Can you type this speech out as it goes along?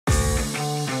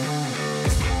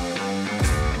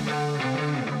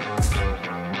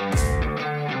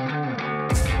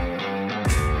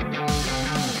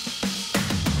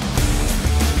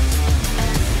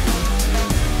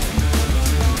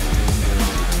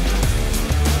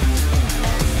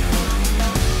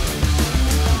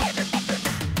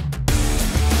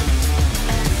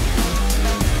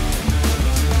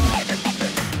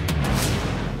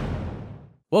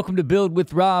Welcome to Build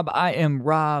with Rob. I am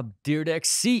Rob Dyrdek,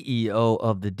 CEO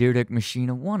of the Dyrdek Machine,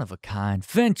 a one-of-a-kind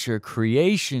venture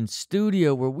creation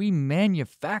studio where we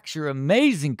manufacture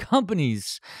amazing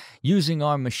companies using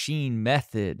our machine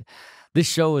method. This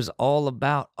show is all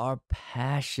about our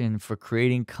passion for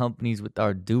creating companies with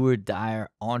our do-or-die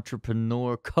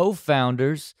entrepreneur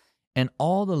co-founders and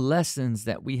all the lessons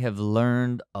that we have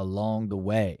learned along the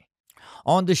way.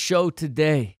 On the show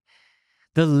today,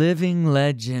 the living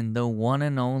legend, the one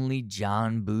and only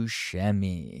Jon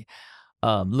Buscemi.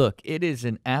 Look, it is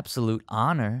an absolute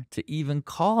honor to even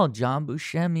call Jon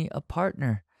Buscemi a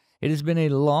partner. It has been a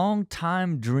long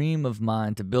time dream of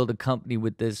mine to build a company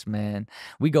with this man.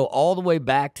 We go all the way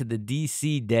back to the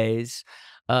DC days.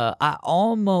 I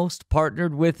almost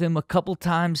partnered with him a couple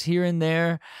times here and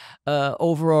there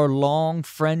over our long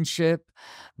friendship.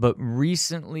 But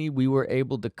recently, we were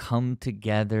able to come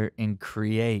together and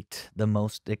create the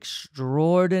most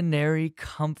extraordinary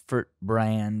comfort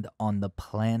brand on the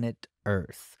planet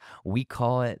Earth. We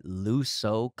call it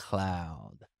Lusso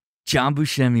Cloud. Jon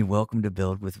Buscemi, welcome to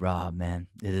Build with Rob, man.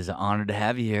 It is an honor to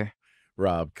have you here.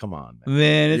 Rob, come on, man.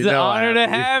 Man, it's an honor to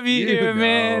have you here,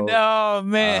 man. Oh,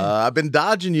 man. I've been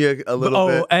dodging you a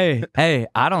little bit. Hey,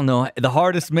 I don't know. The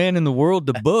hardest man in the world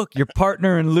to book. Your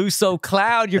partner in Lusso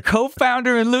Cloud, your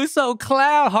co-founder in Lusso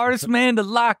Cloud, hardest man to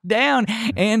lock down.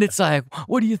 And it's like,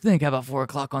 what do you think? How about 4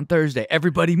 o'clock on Thursday?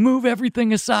 Everybody move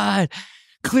everything aside.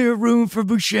 Clear room for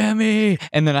Buscemi.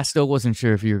 And then I still wasn't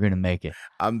sure if you were going to make it.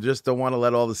 I'm just don't want to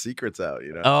let all the secrets out,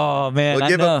 you know. Oh, man. We'll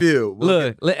give a few.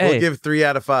 We'll give 3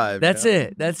 out of 5. That's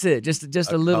it. That's it. Just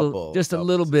a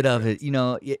little bit of it. You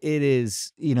know, it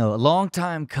is, a long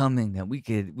time coming that we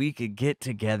could get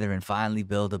together and finally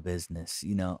build a business.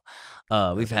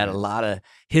 We've had a lot of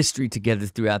history together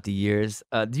throughout the years.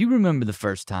 Do you remember the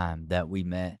first time that we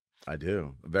met? I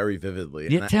do, very vividly.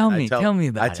 Yeah, tell me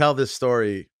about it.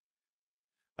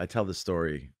 I tell this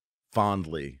story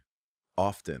fondly,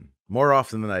 often, more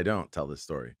often than I don't tell this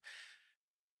story.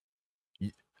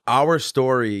 Our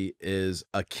story is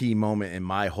a key moment in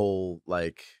my whole,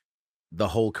 the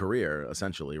whole career,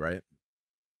 essentially, right?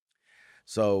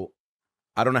 So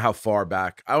I don't know how far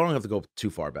back. I don't have to go too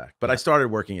far back, but I started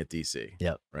working at DC.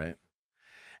 Yep. Right.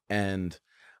 And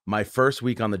my first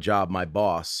week on the job, my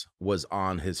boss was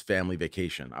on his family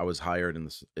vacation. I was hired in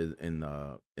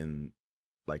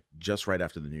just right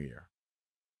after the new year.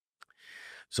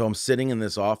 So I'm sitting in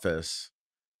this office,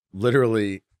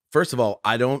 literally, first of all,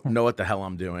 I don't know what the hell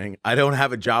I'm doing. I don't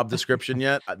have a job description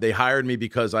yet. They hired me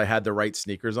because I had the right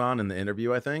sneakers on in the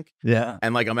interview, I think. Yeah.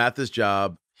 And I'm at this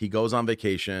job, he goes on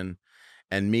vacation,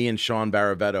 and me and Sean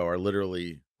Baravetto are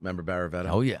literally, remember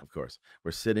Baravetto? Oh, yeah. Of course.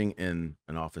 We're sitting in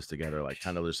an office together,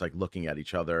 kind of just looking at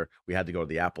each other. We had to go to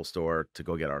the Apple store to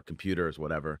go get our computers,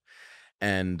 whatever.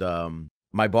 And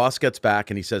my boss gets back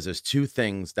and he says, there's 2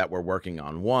 things that we're working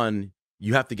on. One,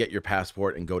 you have to get your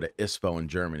passport and go to ISPO in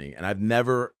Germany. And I've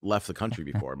never left the country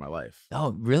before in my life.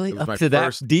 Oh, really? Up to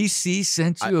that? DC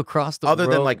sent you across the world?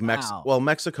 Other than Mexico. Well,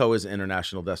 Mexico is an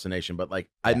international destination, but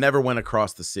I never went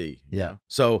across the sea. Yeah.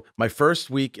 So my first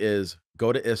week is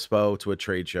go to ISPO to a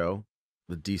trade show,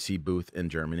 the DC booth in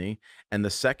Germany. And the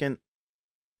second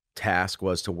task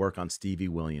was to work on Stevie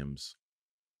Williams'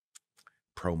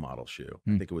 Pro model shoe.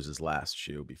 I think it was his last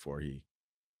shoe before he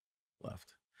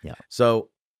left. Yeah. So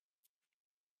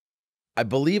I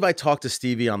believe I talked to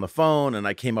Stevie on the phone and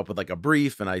I came up with a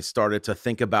brief and I started to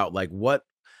think about what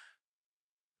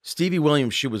Stevie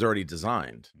Williams' shoe was already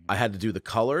designed. I had to do the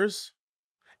colors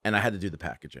and I had to do the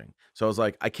packaging. So I was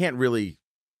like, I couldn't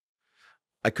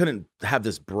have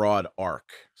this broad arc.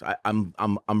 So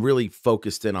I'm really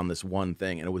focused in on this one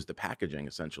thing, and it was the packaging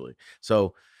essentially.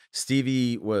 So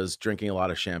Stevie was drinking a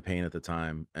lot of champagne at the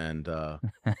time, and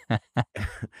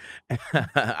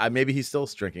maybe he's still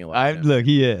drinking a lot. Look,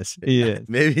 he is. He is.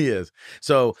 Maybe he is.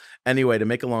 So anyway, to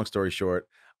make a long story short,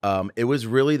 it was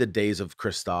really the days of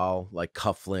Cristal,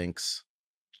 cufflinks,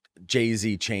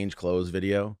 Jay-Z change clothes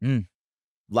video,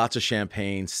 lots of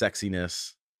champagne,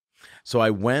 sexiness. So I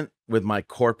went with my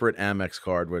corporate Amex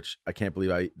card, which I can't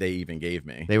believe they even gave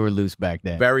me. They were loose back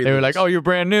then. They were like, oh, you're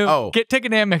brand new. Oh, take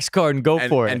an Amex card and go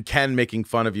for it. And Ken making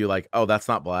fun of you oh, that's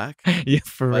not black. Yeah,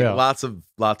 for real. Lots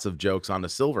of jokes on the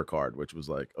silver card, which was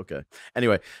okay.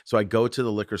 Anyway, so I go to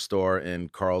the liquor store in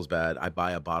Carlsbad. I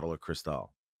buy a bottle of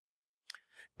Cristal.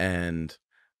 And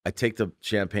I take the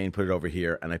champagne, put it over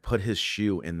here, and I put his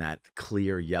shoe in that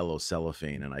clear yellow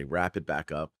cellophane, and I wrap it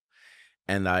back up.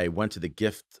 And I went to the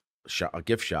gift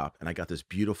shop, and I got this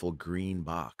beautiful green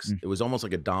box. It was almost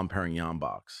like a Dom Perignon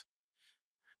box.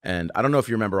 And I don't know if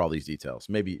you remember all these details.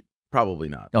 Probably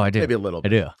not. Oh, I do. Maybe a little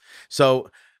bit. I do. So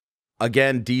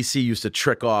again, DC used to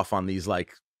trick off on these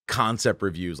concept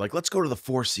reviews. Like, let's go to the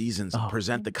Four Seasons and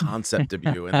present the concept of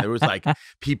you. And there was like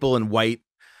people in white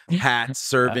hats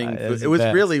serving food. It was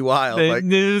really wild. Like,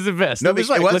 it was the best. No, it was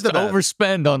it like, was let's the best.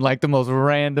 overspend on like the most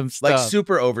random stuff. Like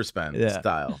super overspend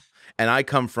style. And I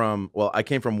came from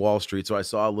Wall Street, so I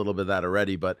saw a little bit of that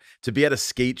already. But to be at a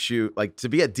skate shoot, like to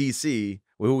be at DC,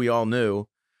 who we all knew,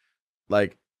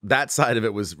 like that side of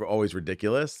it was always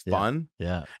ridiculous, fun.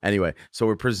 Yeah. Anyway, so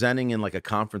we're presenting in like a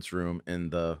conference room in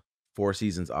the Four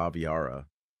Seasons Aviara.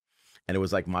 And it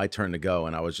was like my turn to go.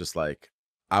 And I was just like,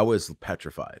 I was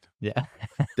petrified. Yeah.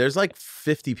 There's like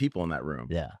 50 people in that room.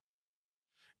 Yeah.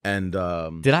 And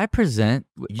did I present?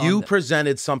 You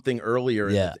presented something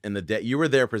earlier in the day. You were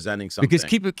there presenting something. Because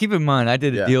keep in mind, I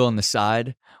did a deal on the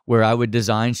side where I would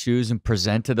design shoes and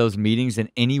present to those meetings,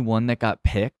 and anyone that got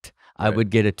picked, I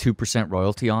would get a 2%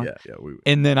 royalty on.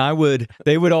 And then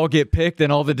they would all get picked,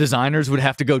 and all the designers would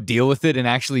have to go deal with it and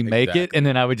actually make it, and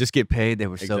then I would just get paid. They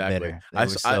were so bitter.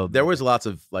 There was lots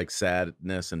of like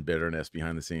sadness and bitterness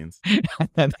behind the scenes.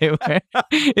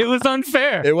 It was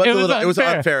unfair. It was an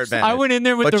unfair advantage. I went in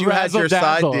there with the razzle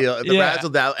dazzle. Razzle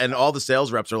dazzle, and all the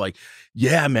sales reps are like,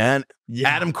 "Yeah, man." Yeah.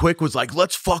 Adam Quick was like,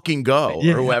 "Let's fucking go," or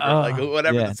whoever,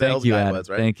 whatever the sales guy Adam. was,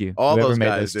 right? Thank you. All whoever those made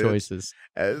guys, those choices.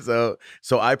 And so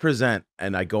I present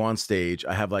and I go on stage.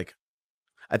 I have like,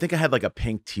 I think I had like a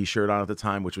pink T-shirt on at the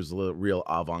time, which was a little real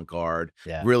avant-garde.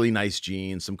 Yeah. Really nice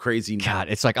jeans, some crazy. God,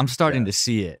 it's like I'm starting to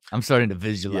see it. I'm starting to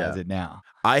visualize it now.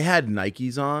 I had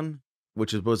Nikes on,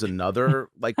 which was another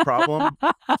like problem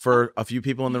for a few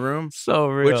people in the room. So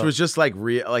real. Which was just like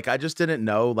real. Like I just didn't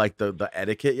know like the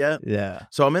etiquette yet. Yeah.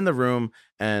 So I'm in the room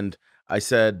and I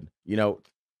said, you know,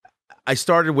 I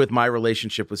started with my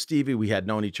relationship with Stevie. We had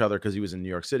known each other because he was in New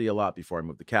York City a lot before I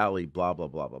moved to Cali, blah, blah,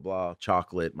 blah, blah, blah,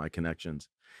 chocolate, my connections.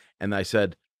 And I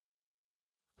said,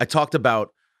 I talked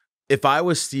about if I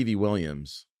was Stevie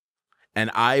Williams and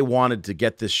I wanted to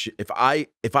get this, if I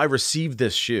received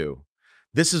this shoe,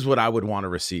 this is what I would want to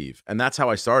receive. And that's how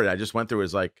I started. I just went through it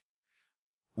as like,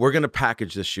 we're going to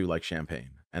package this shoe like champagne.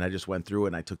 And I just went through it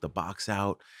and I took the box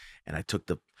out and I took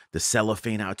the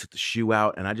cellophane out, I took the shoe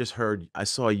out, and I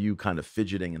saw you kind of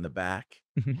fidgeting in the back.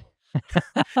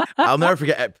 I'll never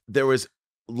forget. There was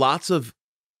lots of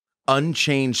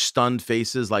unchanged, stunned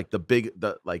faces, like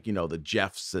the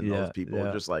Jeffs and those people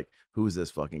were just like, who's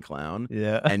this fucking clown?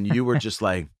 Yeah. And you were just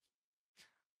like,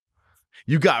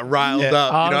 you got riled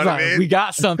up. You know what I mean? We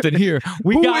got something here.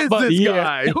 Who is this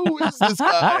guy? Who is this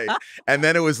guy? And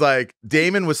then it was like,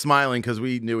 Damon was smiling because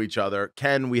we knew each other.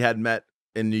 Ken, we had met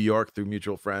in New York through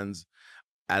mutual friends.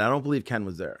 And I don't believe Ken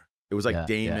was there. It was like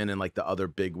Damon and like the other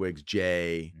bigwigs,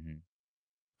 Jay,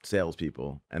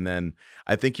 salespeople. And then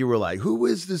I think you were like, who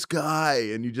is this guy?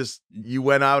 And you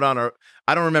went out on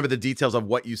I don't remember the details of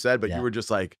what you said, but you were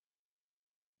just like,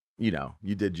 you know,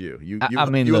 you did you. You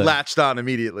look, latched on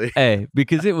immediately. Hey,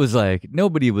 because it was like,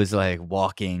 nobody was like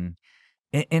walking.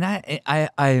 And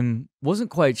I wasn't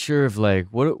quite sure of like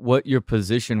what your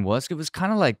position was. It was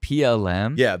kind of like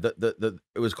PLM. Yeah,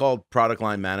 it was called product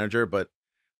line manager, but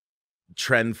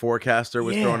trend forecaster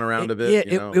was thrown around a bit.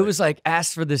 Yeah, it was like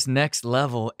asked for this next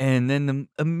level, and then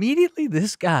immediately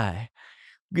this guy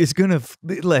is gonna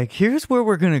like, here's where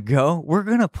we're gonna go. We're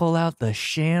gonna pull out the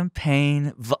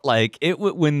champagne, like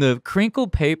when the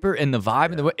crinkled paper and the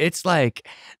vibe, and it's like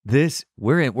this.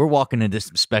 We're walking into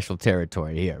some special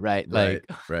territory here, right? Like,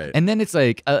 right. And then it's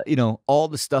like, you know, all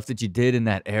the stuff that you did in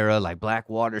that era, like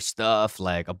Blackwater stuff,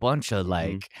 like a bunch of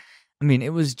like, I mean,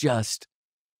 it was just.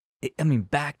 I mean,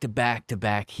 back to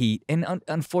back heat, and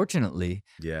unfortunately,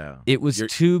 it was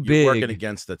too big. You're working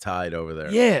against the tide over there.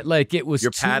 Yeah, like it was.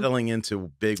 You're paddling into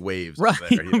big waves, right,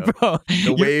 there, you know? Bro?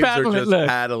 The waves are just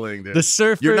paddling. The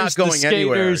surfers, you're not going the skaters,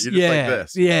 anywhere. You're just like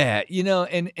this. Yeah, you know,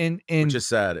 and which is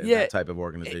sad in that type of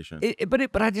organization.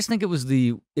 But I just think it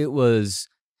was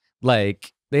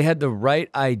like they had the right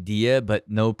idea, but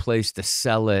no place to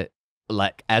sell it.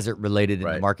 Like as it related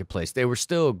in the marketplace, they were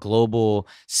still a global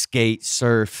skate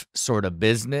surf sort of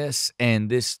business, and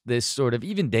this sort of,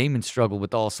 even Damon struggled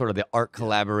with all sort of the art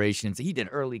collaborations. He did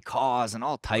early Cause and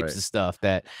all types of stuff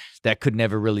that could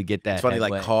never really get that. It's funny,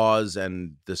 headway. Like Cause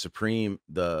and the Supreme,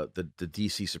 the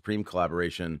DC Supreme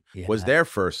collaboration was their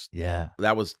first. Yeah,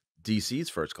 that was DC's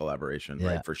first collaboration,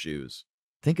 right, for shoes.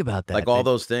 Think about that, like all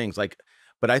those things. Like,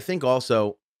 but I think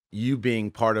also, you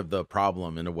being part of the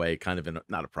problem in a way, kind of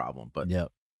not a problem, but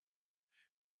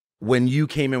when you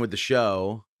came in with the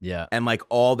show, and like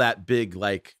all that big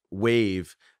like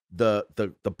wave, the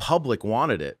public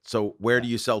wanted it. So where do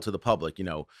you sell to the public? You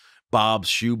know, Bob's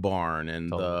Shoe Barn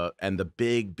and the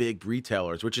big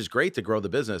retailers, which is great to grow the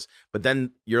business. But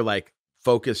then you're like,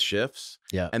 focus shifts.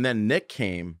 Yeah. And then Nick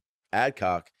came,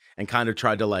 Adcock, and kind of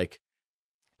tried to like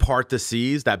part the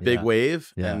seas, that big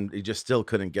wave, Yeah. and he just still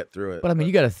couldn't get through it. But I mean,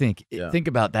 you got to think Yeah. think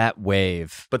about that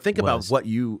wave. But think about what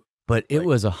you. But it like-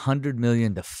 was 100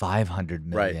 million to 500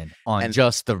 million on And-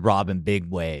 just the Robin Big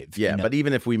wave. Yeah, you know? but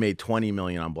even if we made 20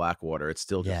 million on Blackwater, it's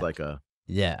still just like a.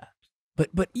 Yeah.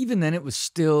 But even then, it was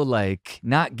still like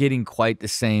not getting quite the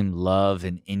same love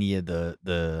in any of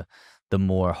the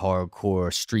more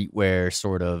hardcore streetwear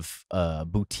sort of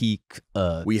boutique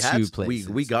We had shoe places.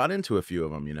 we got into a few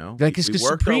of them, you know. Like, We because worked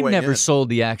our Supreme way never in. sold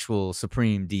the actual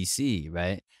Supreme DC,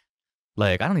 right?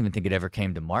 Like, I don't even think it ever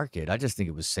came to market. I just think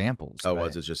it was samples. Oh, right?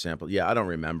 was it just sample? Yeah, I don't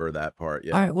remember that part.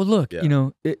 Yeah. All right. Well, look, Yeah. you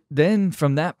know, then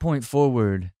from that point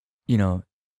forward, you know,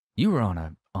 you were on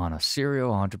a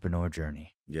serial entrepreneur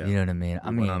journey. Yeah. You know what I mean?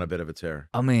 We went on a bit of a tear.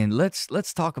 I mean, let's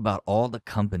talk about all the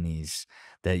companies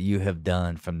that you have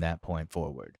done from that point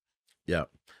forward. Yeah.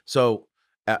 So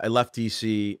I left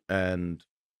DC, and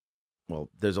well,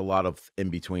 there's a lot of in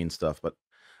between stuff, but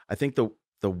I think the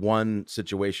one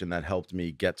situation that helped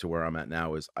me get to where I'm at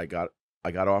now is I got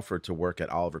offered to work at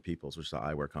Oliver Peoples, which is an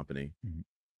eyewear company. Mhm.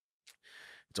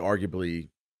 It's arguably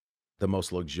the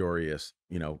most luxurious,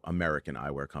 you know, American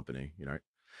eyewear company, you know.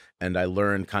 And I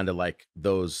learned kind of like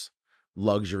those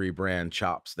luxury brand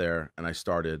chops there, and I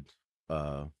started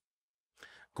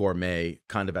Gourmet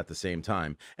kind of at the same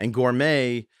time. And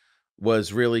Gourmet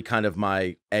was really kind of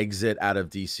my exit out of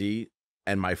DC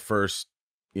and my first,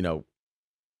 you know,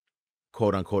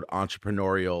 quote unquote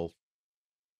entrepreneurial,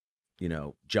 you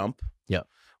know, jump. Yeah.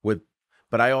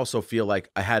 But I also feel like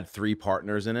I had 3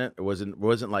 partners in it. It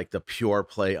wasn't like the pure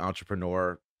play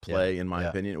entrepreneur play, in my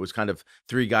opinion. It was kind of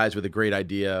 3 guys with a great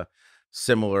idea,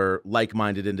 similar,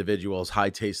 like-minded individuals,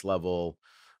 high taste level,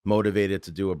 motivated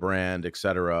to do a brand,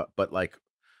 etc. But like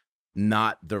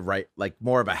not the right, like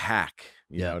more of a hack.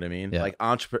 You know what I mean? Yeah. Like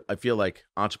I feel like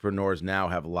entrepreneurs now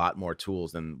have a lot more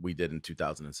tools than we did in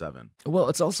 2007. Well,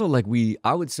 it's also like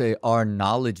I would say our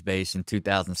knowledge base in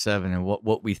 2007 and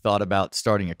what we thought about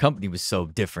starting a company was so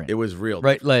different. It was real.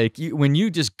 Right. Like when you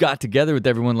just got together with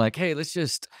everyone, like, hey, let's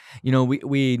just, you know,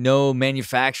 we know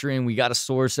manufacturing, we got a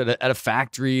source at a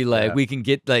factory, like we can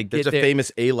get like, there's a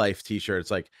famous A-Life t-shirt.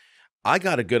 It's like, I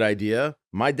got a good idea.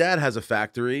 My dad has a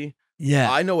factory.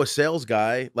 Yeah. I know a sales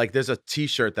guy. Like there's a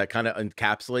t-shirt that kind of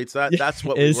encapsulates that. That's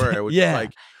what we were. It was just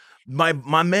like,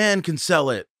 my man can sell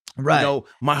it. Right. You know,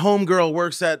 my homegirl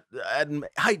works at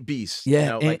Hype Beast. Yeah. You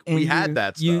know, like we had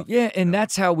that stuff. And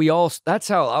that's how that's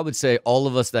how I would say all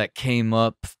of us that came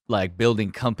up like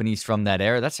building companies from that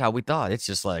era, that's how we thought. It's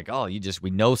just like, oh,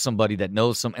 we know somebody that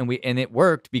knows some, and it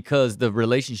worked because the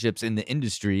relationships in the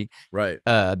industry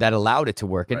that allowed it to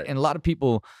work. And a lot of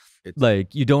people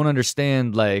like you don't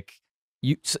understand like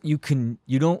you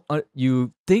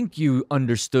think you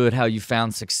understood how you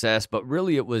found success, but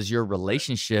really it was your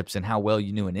relationships and how well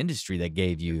you knew an industry that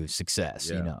gave you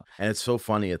success, you know? And it's so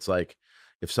funny. It's like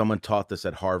if someone taught this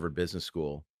at Harvard Business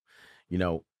School, you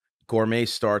know, Gourmet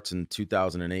starts in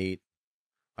 2008.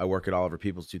 I work at Oliver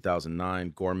Peoples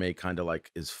 2009. Gourmet kind of like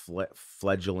is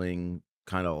fledgling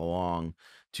kind of along.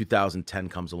 2010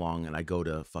 comes along and I go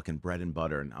to fucking Bread and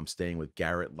Butter, and I'm staying with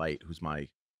Garrett Light, who's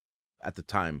at the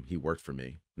time, he worked for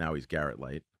me. Now he's Garrett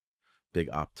Light, big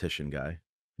optician guy.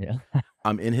 Yeah.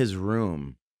 I'm in his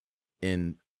room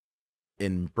in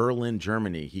Berlin,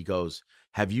 Germany. He goes,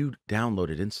 "Have you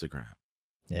downloaded Instagram?"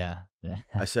 Yeah.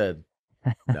 I said,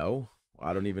 "No,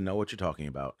 I don't even know what you're talking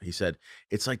about." He said,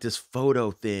 "It's like this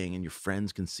photo thing and your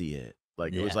friends can see it."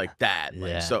 Like it was like that.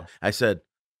 Like, so I said,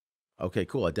 "Okay,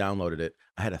 cool." I downloaded it.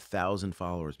 I had 1,000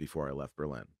 followers before I left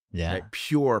Berlin. Yeah. Right?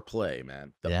 Pure play,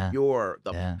 man.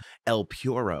 El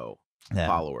Puro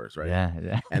followers, right?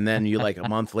 Yeah. And then you like a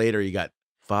month later, you got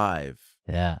 5.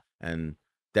 Yeah. And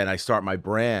then I start my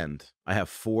brand. I have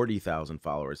 40,000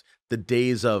 followers. The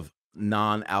days of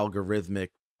non-algorithmic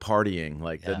partying,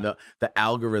 like the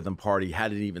algorithm party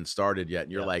hadn't even started yet.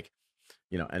 And you're like,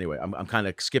 you know, anyway, I'm kind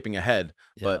of skipping ahead,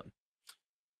 but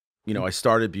you know, I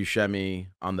started Buscemi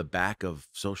on the back of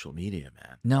social media,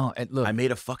 man. No, and look, I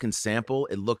made a fucking sample.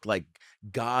 It looked like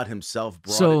God himself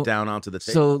brought it down onto the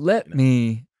table. So let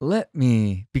me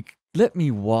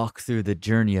walk through the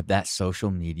journey of that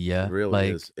social media. It really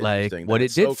like, is like interesting. what it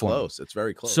It's did so for close. me. It's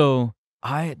very close. So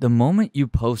the moment you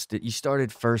posted, you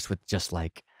started first with just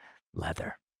like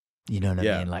leather. You know what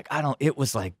I mean? Like, it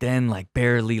was like then like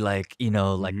barely like, you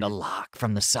know, like the lock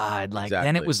from the side. Like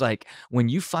then it was like when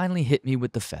you finally hit me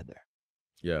with the feather.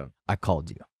 Yeah. I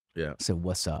called you. Yeah. I said,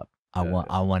 what's up? I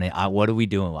want it. What are we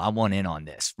doing? I want in on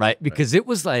this. Right. Because it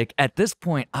was like, at this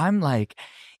point, I'm like,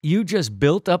 you just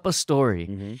built up a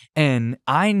story and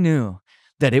I knew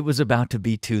that it was about to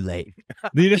be too late.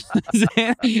 You know what I'm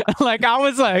saying? Like I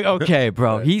was like, okay,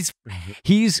 bro, he's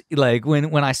like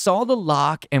when I saw the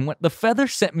lock and when the feather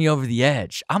sent me over the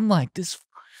edge, I'm like, this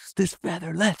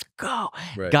feather, let's go.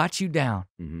 Right. Got you down.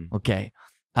 Mm-hmm. Okay.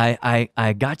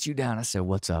 I got you down. I said,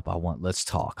 what's up? Let's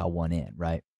talk. I want in,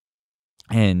 right?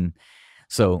 And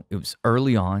so it was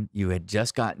early on. You had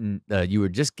just gotten, you were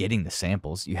just getting the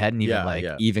samples. You hadn't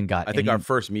even even got. I think our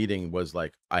first meeting was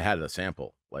like I had a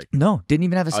sample. Like no, didn't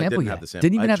even have a I sample didn't yet. have the sample.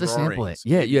 Didn't even I have the sample yet. drawings,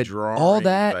 Yeah, you had all drawings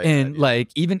that, I and had, yeah. like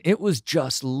even it was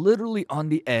just literally on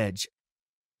the edge,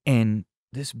 and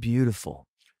this beautiful,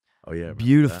 Oh yeah,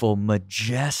 beautiful,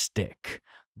 majestic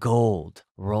gold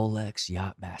Rolex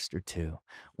Yachtmaster 2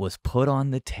 was put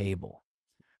on the table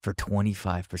for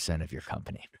 25% of your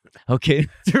company. Okay,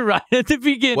 right at the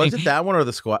beginning. Was it that one or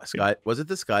the sky? Was it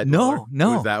the sky? No, It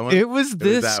was that one. It was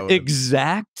this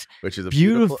exact, which is a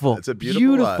beautiful. It's a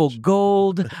beautiful watch.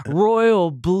 Gold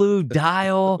royal blue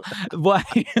dial. Bro,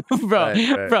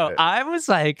 Right.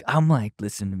 I'm like,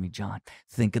 listen to me, John.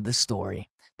 Think of the story.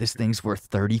 This thing's worth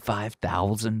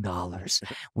 $35,000.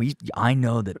 I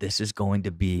know that this is going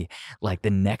to be like the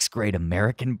next great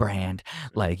American brand.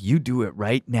 Like you do it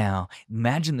right now.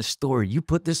 Imagine the story. You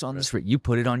put this on this. You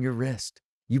put it on your wrist.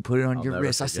 You put it on your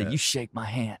wrist. I said, you shake my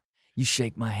hand. You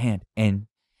shake my hand. And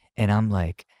I'm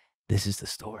like, this is the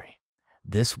story.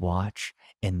 This watch.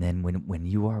 And then when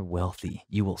you are wealthy,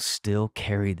 you will still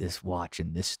carry this watch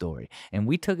in this story. And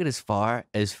we took it as far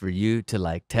as for you to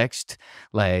like text,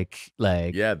 like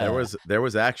yeah, there was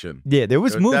action. Yeah, there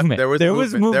was movement. There was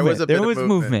movement. There was a bit of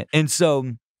movement. And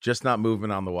so just not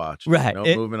movement on the watch. Right. No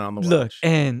movement on the watch. Look,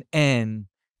 and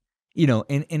you know,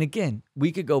 and again,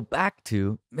 we could go back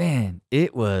to, man,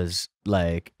 it was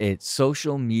like it's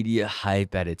social media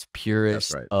hype at its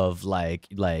purest. That's right. Of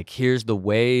like here's the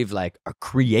wave, like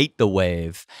create the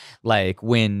wave, like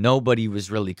when nobody was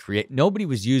really nobody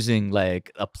was using like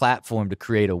a platform to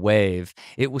create a wave.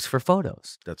 It was for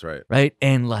photos. That's right. Right.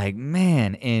 And like,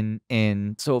 man,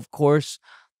 and so of course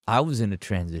I was in a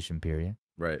transition period.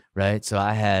 Right. So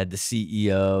I had the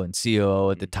CEO and COO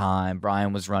at the time.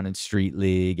 Brian was running Street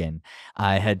League, and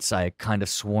I had kind of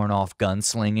sworn off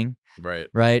gunslinging.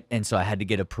 Right. And so I had to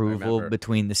get approval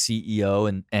between the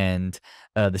CEO and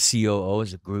the COO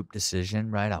as a group decision.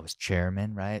 Right. I was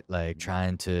chairman. Right. Like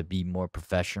trying to be more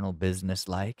professional, business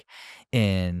like.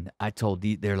 And I told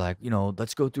they're like, you know,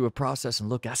 let's go through a process and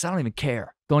look. I said, I don't even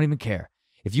care. Don't even care.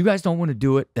 If you guys don't want to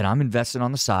do it, then I'm invested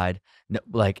on the side. No,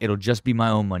 like it'll just be my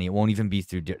own money. It won't even be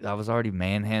through. I was already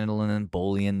manhandling them,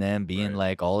 bullying them, being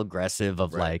like all aggressive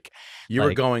of like. You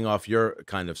were going off your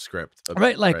kind of script,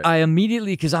 right? Like I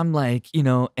immediately, because I'm like, you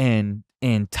know, and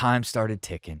time started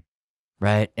ticking,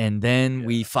 right? And then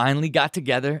we finally got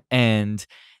together, and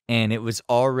it was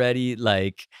already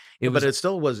like but it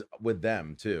still was with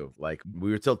them too. Like we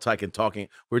were still talking. We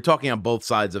were talking on both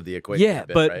sides of the equation. Yeah,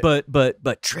 but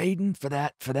trading for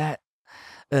that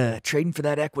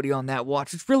equity on that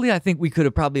watch, it's really, I think we could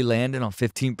have probably landed on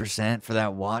 15% for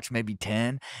that watch, maybe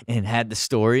 10, and had the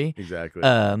story. Exactly.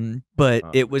 But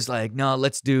it was like, no,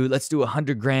 let's do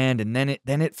 $100,000, and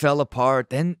then it fell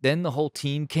apart. Then the whole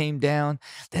team came down.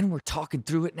 Then we're talking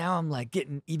through it. Now I'm like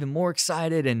getting even more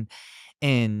excited, and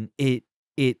it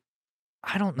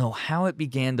I don't know how it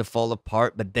began to fall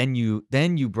apart, but then you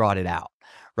brought it out.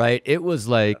 Right. It was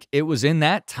like, it was in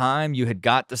that time you had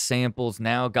got the samples,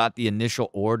 now got the initial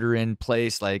order in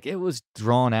place. Like it was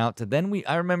drawn out to then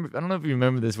I remember, I don't know if you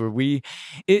remember this, where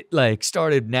it like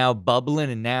started now bubbling,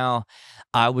 and now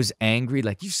I was angry.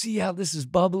 Like, you see how this is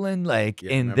bubbling? Like,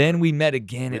 and then we met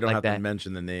again. We don't have to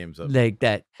mention the names of like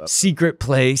that secret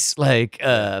place, like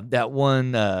that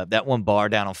one bar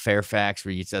down on Fairfax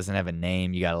where it doesn't have a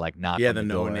name. You got to like knock on the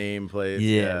door. no-name place.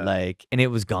 Yeah, like, and it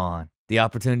was gone. The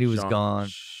opportunity was gone.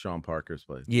 Sean Parker's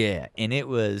place. Yeah, and it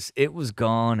was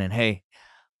gone. And hey,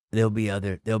 there'll be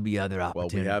other opportunities. Well,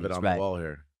 we have it on the wall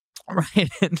here. Right,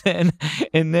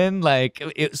 and then like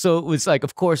so it was like,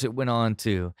 of course, it went on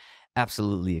to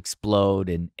absolutely explode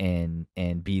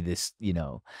and be this, you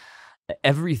know,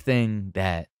 everything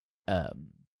that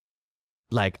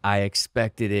like I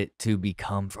expected it to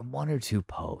become from one or two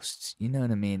posts. You know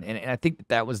what I mean? And I think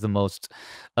that was the most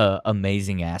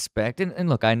amazing aspect. And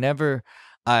look, it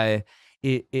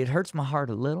hurts my heart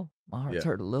a little. My heart's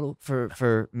hurt a little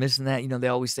for missing that. You know, they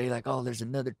always say like, oh, there's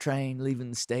another train leaving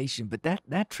the station, but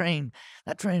that train,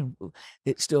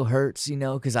 it still hurts, you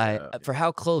know, because for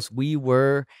how close we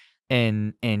were,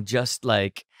 and just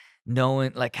like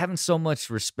knowing, like, having so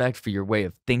much respect for your way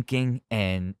of thinking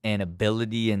and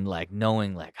ability, and like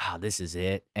knowing like, oh, this is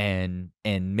it, and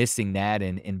missing that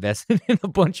and investing in a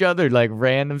bunch of other like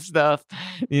random stuff,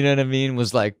 you know what I mean,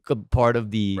 was like a part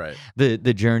of the Right.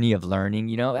 the journey of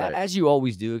learning, Right. as you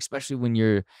always do, especially when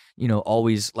you're,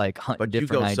 always like hunting But you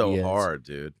different go so ideas. hard,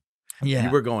 dude. You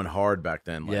Yeah. were going hard back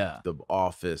then, like Yeah. the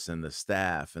office and the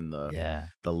staff and Yeah.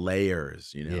 the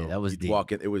layers, Yeah. That was You'd deep.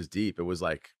 walk in, it was deep. It was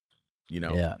like,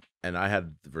 Yeah. and I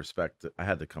had the respect. I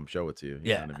had to come show it to you. You know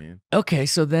Yeah. what I mean? Okay,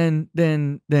 so then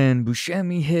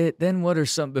Buscemi hit. Then what are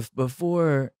some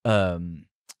before?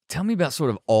 Tell me about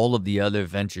sort of all of the other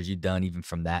ventures you've done, even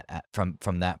from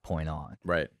from that point on.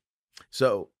 Right.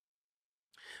 So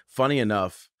funny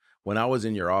enough, when I was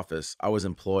in your office, I was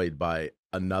employed by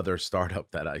another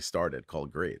startup that I started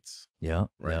called Greats. Yeah.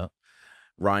 Right. Yeah.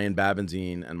 Ryan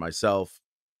Babenzine and myself.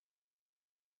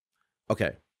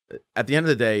 Okay. At the end of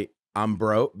the day, I'm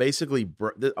broke. Basically,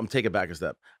 I'm taking back a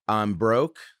step. I'm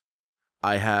broke.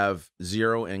 I have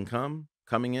zero income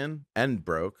coming in and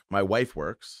broke. My wife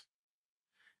works.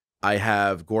 I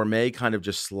have Gourmet kind of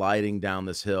just sliding down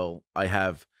this hill. I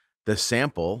have the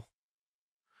sample.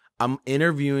 I'm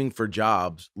interviewing for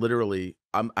jobs. Literally,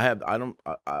 I'm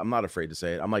not afraid to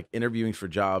say it. I'm like interviewing for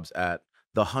jobs at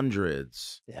the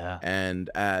hundreds. Yeah. And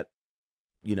at,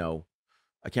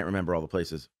 I can't remember all the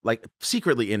places, like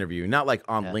secretly interviewing, not like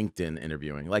on LinkedIn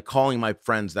interviewing, like calling my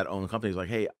friends that own companies like,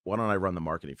 hey, why don't I run the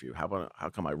marketing for you? How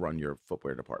come I run your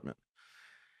footwear department?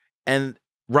 And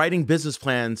writing business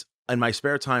plans in my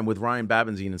spare time with Ryan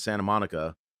Babenzine in Santa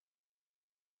Monica,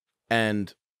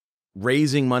 and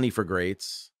raising money for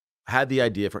Greats. Had the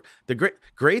idea for the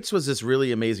Greats was this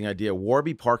really amazing idea.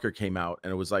 Warby Parker came out,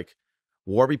 and it was like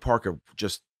Warby Parker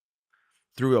just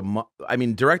through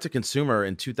direct to consumer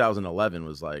in 2011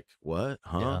 was like, what?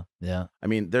 Huh? Yeah. Yeah. I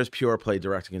mean, there's pure play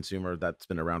direct to consumer that's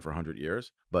been around for 100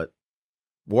 years, but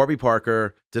Warby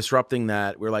Parker disrupting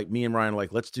that. We're like, me and Ryan were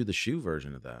like, let's do the shoe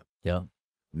version of that. Yeah.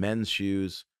 Men's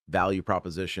shoes, value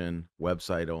proposition,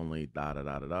 website only, da da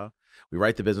da da da. We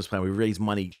write the business plan. We raise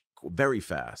money very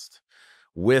fast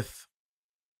with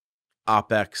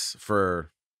OpEx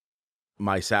for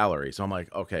my salary. So I'm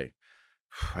like, okay,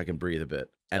 I can breathe a bit.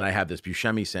 And I have this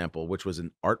Buscemi sample, which was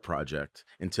an art project,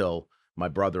 until my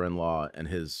brother-in-law and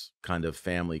his kind of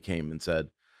family came and said,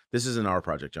 this is an art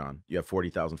project, John. You have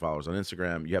 40,000 followers on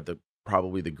Instagram. You have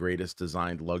probably the greatest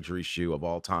designed luxury shoe of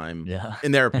all time,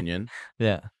 in their opinion.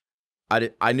 Yeah.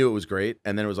 I knew it was great.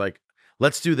 And then it was like,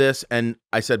 let's do this. And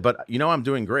I said, but I'm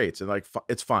doing great. And like,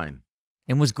 it's fine.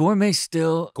 And was Gourmet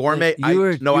still Gourmet? I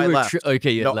left.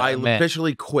 Okay, yeah, no, I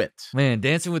officially quit. Man,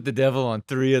 dancing with the devil on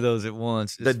 3 of those at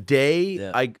once. The day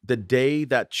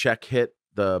that check hit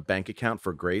the bank account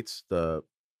for Greats, I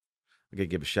gotta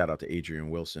give a shout out to Adrian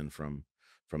Wilson from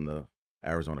the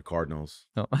Arizona Cardinals.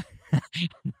 Oh. I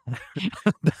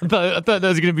thought that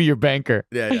was gonna be your banker.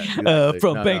 Yeah, exactly.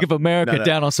 From Bank of America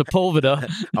down on Sepulveda.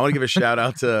 I want to give a shout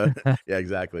out to yeah,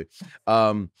 exactly.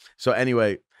 So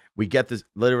anyway, we get this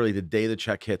literally the day the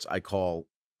check hits. I call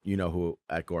who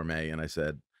at Gourmet, and I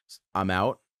said, I'm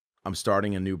out. I'm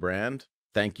starting a new brand.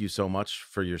 Thank you so much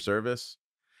for your service.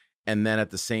 And then at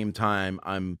the same time,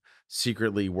 I'm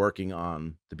secretly working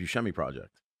on the Buscemi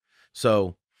project.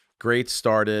 So Great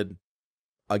started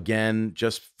again,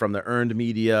 just from the earned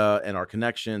media and our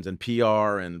connections and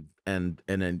PR and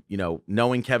then,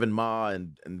 knowing Kevin Ma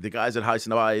and the guys at High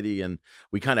Society. And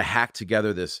we kind of hacked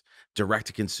together this direct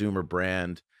to consumer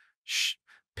brand,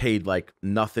 paid like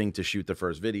nothing to shoot the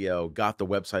first video, got the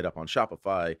website up on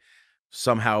Shopify,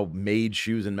 somehow made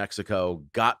shoes in Mexico,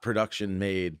 got production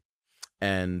made,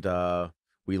 and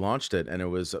we launched it. And it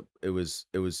was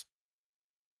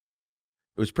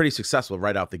pretty successful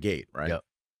right out the gate, right? Yep.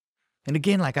 And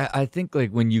again, like I think like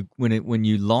when you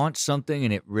launch something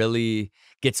and it really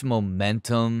gets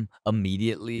momentum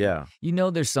immediately,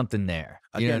 there's something there.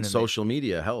 Again, social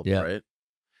media helped, right?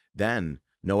 Then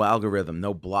no algorithm,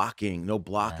 no blocking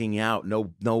out,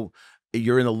 no.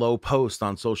 You're in a low post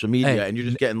on social media, and you're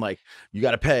just getting like, you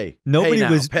got to pay. Nobody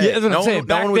was. Pay. Yeah, that's what I'm saying.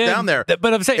 No one was down there.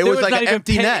 But I'm saying it was like an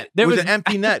empty net. It was an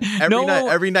empty net.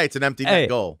 Every night's an empty net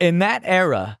goal. In that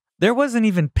era, there wasn't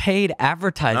even paid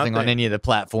advertising on any of the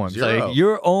platforms. Zero. Like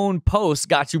your own post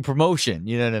got you promotion.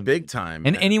 You know what I mean? Big time.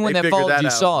 And anyone that followed you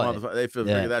saw it. They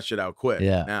figured that shit out quick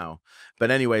now.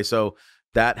 But anyway, so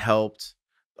that helped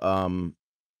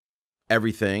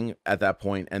everything at that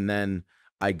point. And then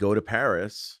I go to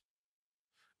Paris.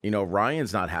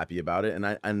 Ryan's not happy about it.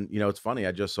 And it's funny.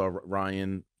 I just saw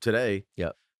Ryan today.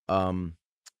 Yep.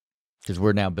 Because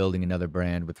we're now building another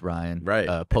brand with Ryan.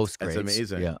 Right. Post It's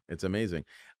amazing. Yeah. It's amazing.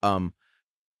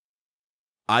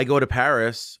 I go to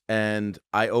Paris and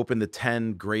I open the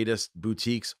 10 greatest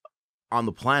boutiques on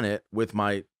the planet with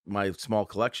my small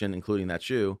collection, including that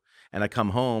shoe. And I come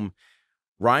home.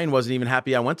 Ryan wasn't even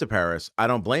happy I went to Paris. I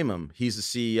don't blame him. He's the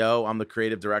CEO. I'm the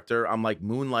creative director. I'm like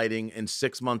moonlighting in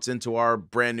 6 months into our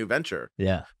brand new venture.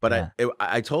 Yeah. But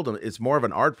I told him it's more of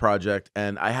an art project.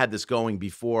 And I had this going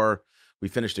before we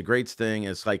finished the greats thing.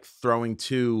 It's like throwing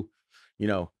two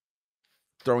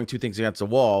things against the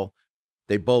wall.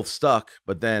 They both stuck,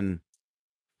 but then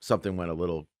something went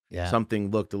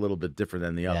something looked a little bit different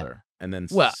than the other. And then,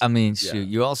 well, I mean, shoot,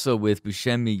 you also with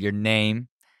Buscemi, your name,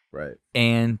 right,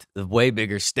 and the way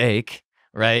bigger stake,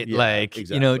 right? Yeah, like,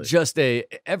 exactly. just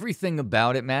everything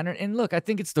about it mattered. And look, I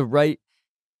think it's the right,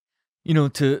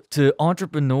 to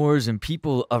entrepreneurs and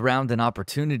people around an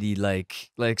opportunity,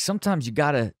 like sometimes you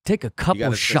gotta take a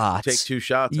couple shots. Take 2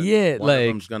 shots. And yeah, one of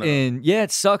them's gonna,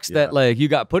 it sucks that like you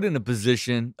got put in a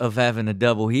position of having a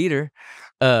double heater.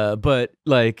 But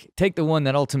like take the one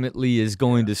that ultimately is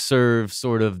going to serve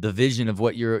sort of the vision of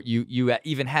what you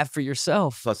even have for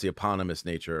yourself. Plus the eponymous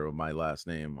nature of my last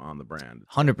name on the brand.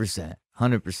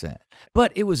 100%.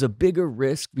 But it was a bigger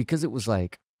risk because it was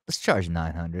like, let's charge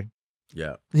 900.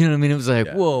 Yeah. You know what I mean? It was like,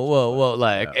 whoa.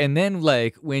 Like, and then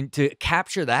like when to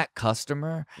capture that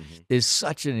customer is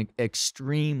such an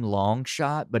extreme long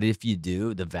shot. But if you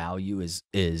do, the value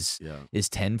is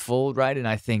tenfold, right? And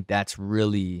I think that's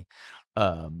really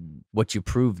what you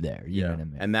prove there. You know what I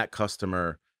mean? And that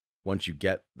customer, once you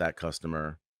get that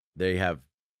customer, they have,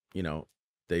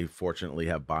 they fortunately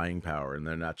have buying power, and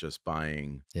they're not just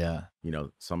buying,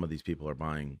 some of these people are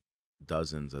buying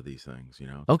dozens of these things,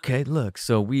 Okay, look,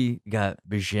 so we got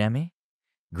Buscemi.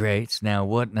 Great. Now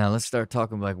what? Now let's start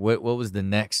talking like what was the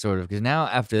next sort of, because now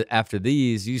after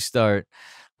these you start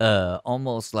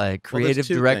almost like creative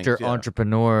director, things,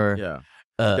 entrepreneur. Yeah.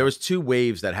 There was 2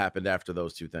 waves that happened after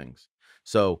those 2 things.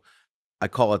 So I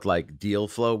call it like deal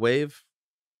flow wave.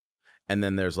 And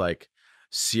then there's like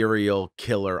serial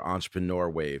killer entrepreneur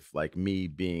wave, like me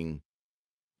being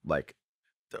like,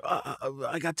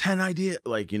 I got 10 ideas,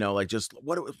 like, like just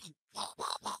what it was,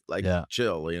 like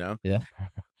chill, Yeah.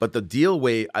 But the deal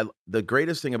wave, the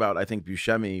greatest thing about, I think,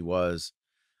 Buscemi was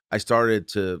I started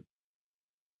to,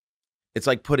 it's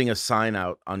like putting a sign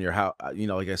out on your house,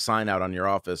 like a sign out on your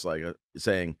office, like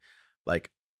saying like,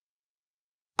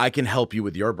 I can help you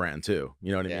with your brand too.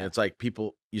 You know what I mean? It's like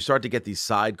you start to get these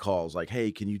side calls like,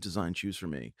 hey, can you design shoes for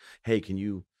me? Hey, can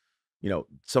you,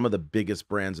 some of the biggest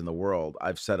brands in the world,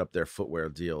 I've set up their footwear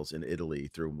deals in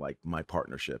Italy through like my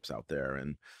partnerships out there.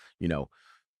 And,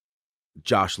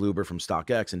 Josh Luber from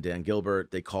StockX and Dan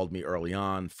Gilbert, they called me early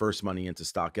on, first money into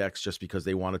StockX, just because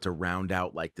they wanted to round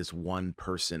out like this one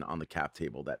person on the cap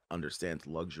table that understands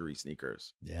luxury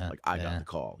sneakers. Yeah. Like I got the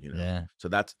call, Yeah. So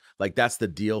that's the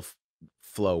deal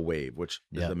flow wave, which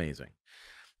is amazing.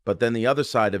 But then the other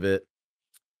side of it,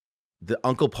 the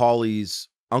Uncle Paulie's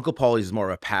is more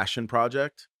of a passion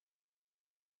project.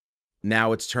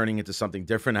 Now it's turning into something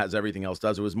different, as everything else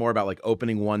does. It was more about like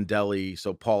opening one deli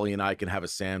so Paulie and I can have a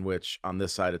sandwich on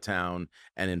this side of town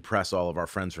and impress all of our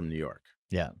friends from New York.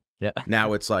 Yeah.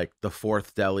 Now it's like the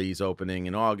 4th deli's opening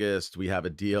in August. We have a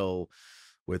deal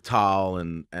with Tal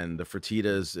and the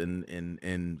Fertitas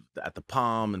in at the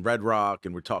Palm and Red Rock,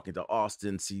 and we're talking to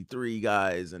Austin C3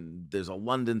 guys, and there's a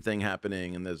London thing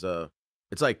happening, and it's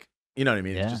like, you know what I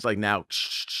mean? It's just like now.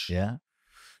 Yeah.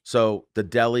 So the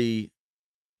deli,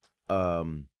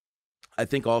 I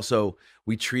think also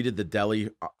we treated the deli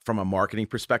from a marketing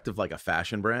perspective like a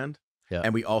fashion brand. Yeah.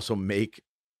 And we also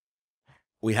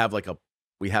we have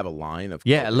a line of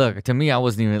clothing. Look, to me, I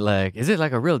wasn't even like, is it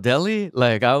like a real deli?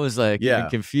 Like I was like even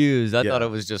confused. I thought it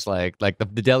was just like the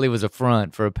deli was a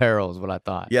front for apparel is what I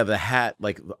thought. Yeah, the hat,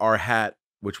 like our hat,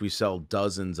 which we sell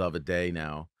dozens of a day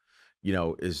now,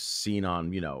 is seen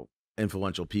on,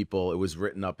 influential people. It was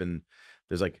written up in,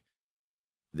 there's like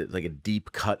a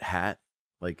deep cut hat,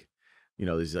 like,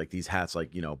 there's like these hats,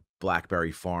 like,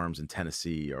 Blackberry Farms in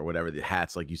Tennessee or whatever, the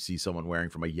hats like you see someone wearing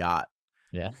from a yacht.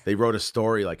 Yeah. They wrote a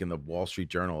story like in the Wall Street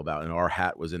Journal about, and our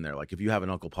hat was in there. Like if you have an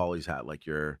Uncle Paulie's hat, like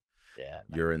you're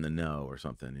in the know or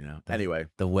something, Anyway,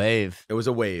 the wave. It was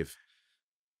a wave.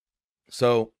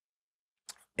 So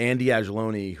Andy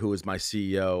Agiloni, who is my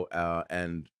CEO,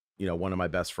 and, one of my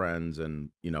best friends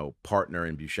and, partner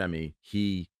in Buscemi,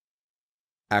 he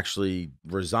actually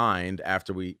resigned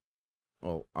after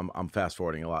I'm fast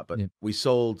forwarding a lot, but we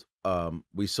sold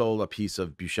a piece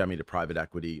of Buscemi to private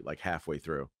equity like halfway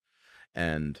through.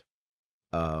 And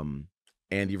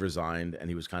Andy resigned, and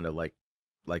he was kind of like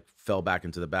fell back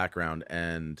into the background,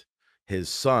 and his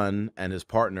son and his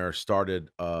partner started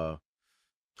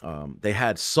they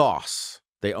had Sauce.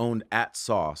 They owned at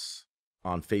Sauce,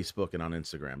 on Facebook and on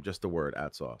Instagram, just the word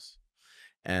 @sauce.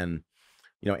 And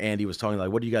Andy was talking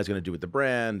like, what are you guys going to do with the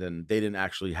brand? And they didn't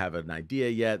actually have an idea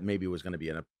yet. Maybe it was going to be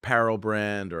an apparel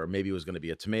brand, or maybe it was going to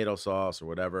be a tomato sauce or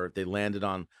whatever. They landed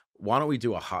on, why don't we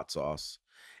do a hot sauce?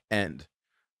 And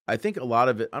I think a lot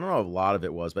of it, I don't know if a lot of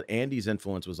it was, but Andy's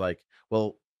influence was like,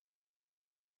 well,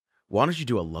 why don't you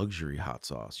do a luxury hot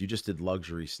sauce? You just did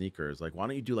luxury sneakers. Like, why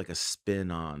don't you do like a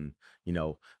spin on,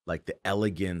 like the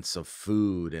elegance of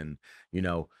food and,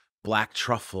 black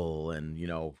truffle and,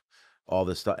 all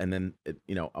this stuff. And then,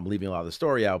 I'm leaving a lot of the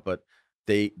story out, but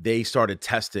they started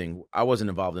testing. I wasn't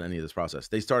involved in any of this process.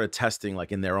 They started testing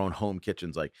like in their own home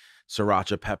kitchens, like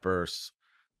sriracha peppers,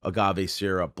 agave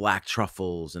syrup, black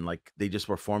truffles. And like, they just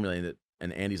were formulating it.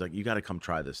 And Andy's like, you got to come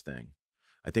try this thing.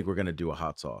 I think we're going to do a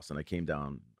hot sauce. And I came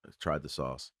down, tried the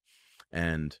sauce,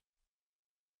 and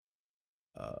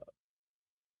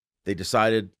they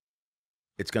decided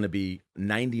it's going to be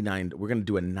 99. We're going to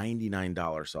do a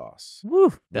 $99 sauce.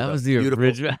 Woo, that was the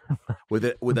original. with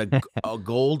a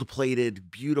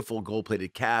gold-plated, beautiful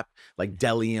gold-plated cap, like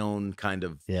De Leon kind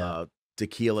of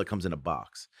tequila comes in a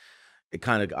box. It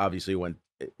kind of obviously went.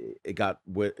 It got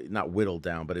not whittled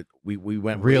down, but we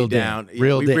went reeled down. We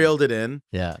reeled it in.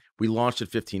 Yeah, we launched at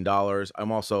 $15.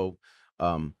 I'm also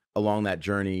along that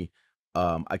journey.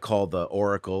 I call the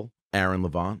Oracle Aaron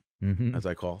Levant, as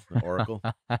I call the Oracle.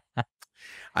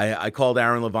 I called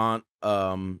Aaron Levant,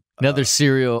 another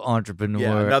serial entrepreneur.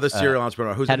 Yeah, another serial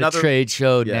entrepreneur who's had another a trade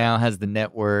show. Now has the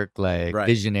network, like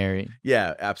Visionary.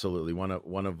 Yeah, absolutely. One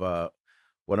of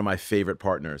my favorite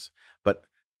partners. But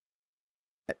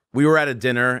we were at a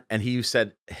dinner and he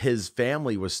said his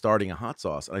family was starting a hot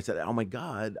sauce. And I said, oh my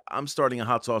God, I'm starting a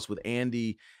hot sauce with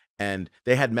Andy. And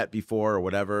they had met before or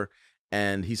whatever.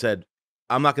 And he said,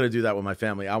 I'm not going to do that with my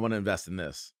family. I want to invest in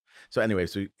this. So anyway,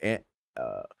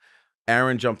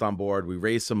 Aaron jumped on board. We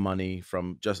raised some money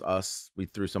from just us. We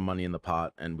threw some money in the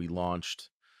pot and we launched.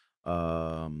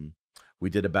 We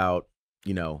did about,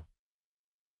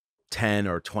 10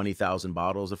 or 20,000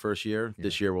 bottles the first year. Yeah.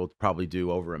 This year we'll probably do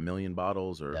over 1 million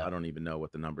bottles, or I don't even know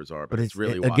what the numbers are, but it's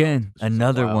really wild. Again,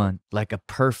 another one, like a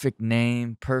perfect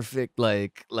name, perfect,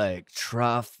 like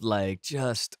truff, like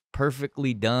just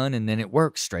perfectly done. And then it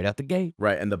works straight out the gate.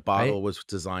 Right. And the bottle was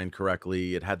designed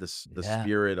correctly. It had the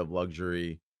spirit of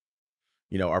luxury.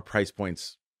 Our price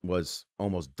points was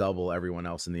almost double everyone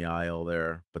else in the aisle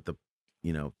there, but but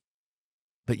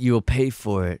you will pay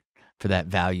for it. For that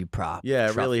value prop. Yeah,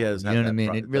 it really has. You know what I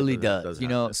mean? It really does.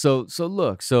 So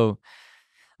look, so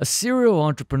a serial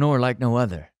entrepreneur like no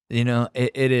other, it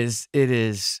is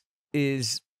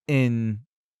in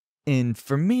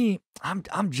for me,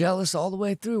 I'm jealous all the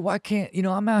way through. Why can't,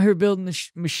 I'm out here building the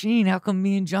machine. How come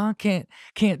me and Jon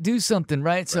can't do something,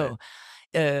 right? So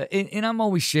and I'm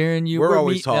always sharing you. We're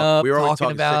always talking. We're always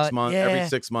talking about 6 months. Every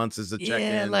 6 months is a check-in.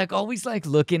 Yeah, like always like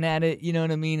looking at it, you know what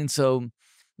I mean? And so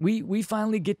we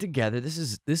finally get together. This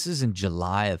is in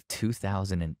July of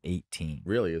 2018.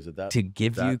 Really? Is it that? To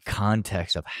give you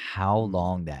context of how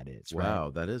long that is. Wow,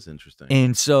 right? That is interesting.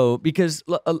 And so because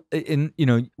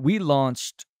we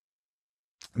launched,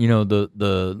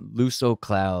 the Lusso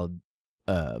Cloud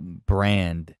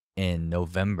brand in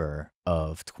November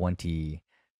of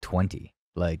 2020.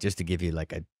 Like just to give you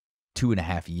like a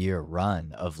 2.5-year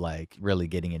run of like really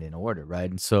getting it in order, right?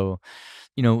 And so,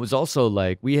 it was also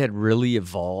like we had really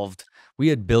evolved. We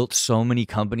had built so many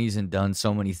companies and done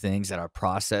so many things that our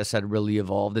process had really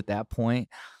evolved at that point.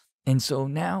 And so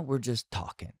now we're just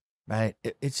talking, right?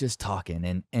 It's just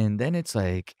talking. And then it's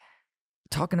like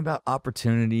talking about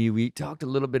opportunity. We talked a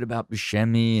little bit about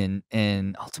Buscemi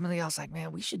and ultimately I was like,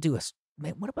 man, we should do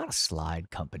what about a slide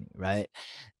company, right?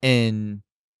 And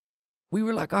we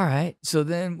were like, all right. So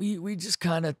then we just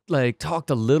kind of like talked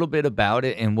a little bit about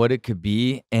it and what it could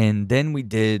be. And then we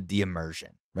did the immersion,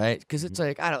 right? Because it's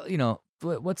like, I don't,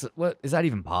 what is that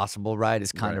even possible, right?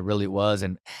 It's kind of really was.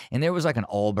 And there was like an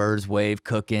Allbirds wave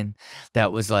cooking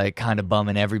that was like kind of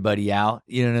bumming everybody out.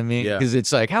 You know what I mean? Yeah. Because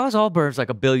it's like, how is Allbirds like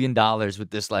 $1 billion with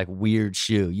this like weird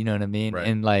shoe? You know what I mean? Right.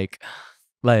 And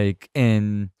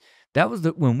and that was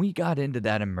when we got into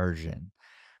that immersion,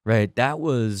 right? That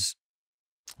was,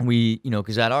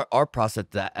 because at our process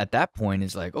at that point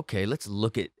is like, okay, let's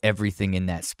look at everything in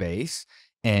that space.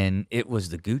 And it was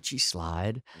the Gucci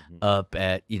slide up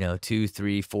at, 200,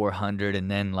 300, 400.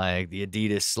 And then like the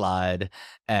Adidas slide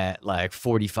at like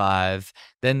 45.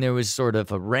 Then there was sort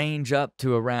of a range up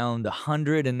to around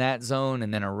 100 in that zone.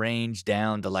 And then a range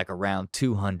down to like around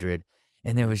 200.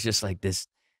 And there was just like this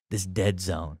dead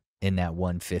zone in that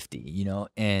 150,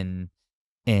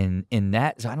 and in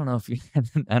that, so I don't know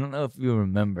if you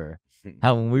remember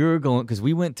how when we were going, because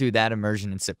we went through that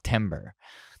immersion in September,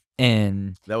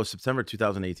 And That was September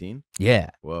 2018? yeah.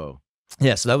 Whoa.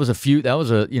 Yeah, so that was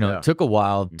Yeah. it took a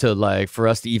while to like for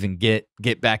us to even get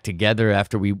back together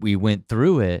after we went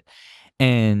through it.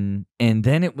 And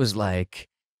then it was like,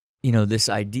 this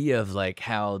idea of like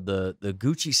how the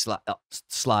Gucci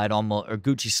slide almost, or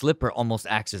Gucci slipper almost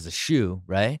acts as a shoe,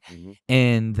 right? Mhm.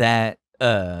 And that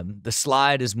the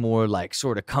slide is more like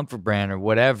sort of comfort brand or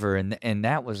whatever. And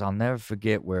that was, I'll never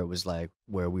forget where it was like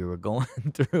where we were going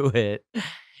through it.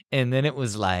 And then it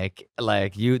was like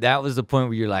that was the point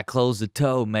where you're like, close the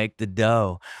toe, make the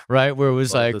dough, right? Where it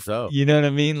was Close like, the toe. you know what I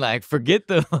mean? Like, forget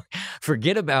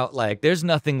about like, there's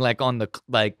nothing like on the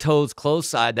like toes close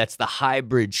side that's the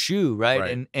hybrid shoe, right?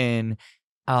 Right. And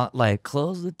like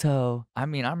close the toe. I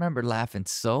mean, I remember laughing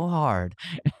so hard.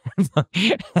 And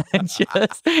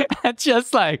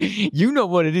just like,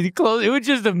 what it is. Close. It was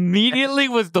just immediately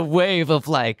was the wave of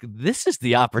like, this is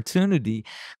the opportunity.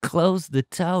 Close the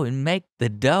toe and make the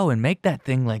dough and make that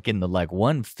thing like in the like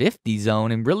 150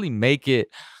 zone and really make it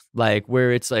like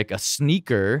where it's like a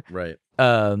sneaker. Right.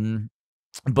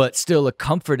 But still a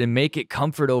comfort and make it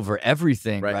comfort over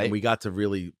everything, right? And we got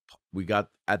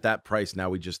at that price.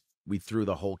 Now we threw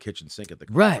the whole kitchen sink at the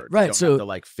Right, comfort. right. You don't So have to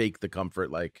like fake the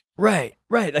comfort, like right.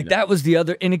 Like that was the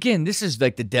other, and again, this is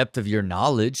like the depth of your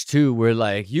knowledge too, where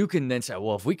like you can then say,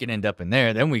 well, if we can end up in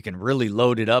there, then we can really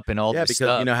load it up and all this because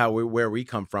stuff. you know how where we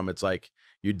come from, it's like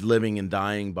you're living and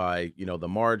dying by the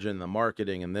margin, the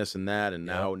marketing, and this and that, and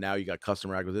now you got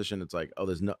customer acquisition. It's like,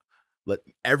 oh,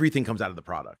 everything comes out of the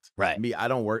product. Right. Me, I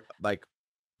don't work like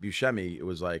Buscemi. It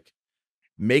was like,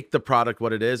 make the product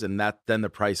what it is, and then the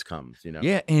price comes,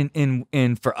 Yeah,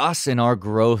 and for us in our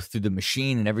growth through the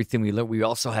machine and everything we learned,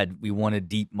 we wanted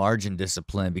deep margin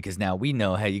discipline because now we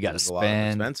know, hey, you got to spend a lot of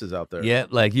expenses out there. Yeah,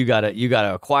 like you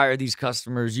gotta acquire these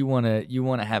customers. You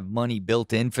wanna have money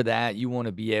built in for that. You want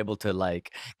to be able to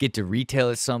like get to retail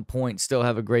at some point, still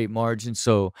have a great margin.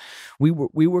 So we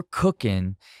were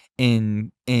cooking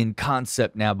in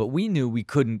concept now, but we knew we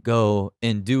couldn't go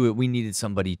and do it. We needed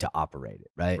somebody to operate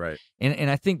it, right? Right. And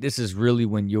I think this is really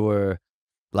when your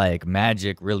like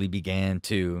magic really began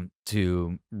to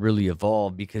really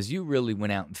evolve, because you really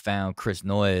went out and found Chris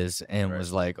Noyes and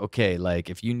was like, okay, like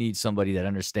if you need somebody that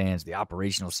understands the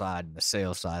operational side and the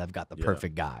sales side, I've got the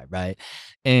perfect guy, right?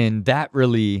 And that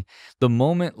really, the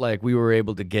moment like we were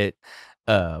able to get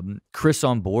Chris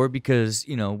on board, because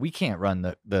we can't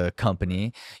run the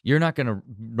company. You're not going to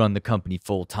run the company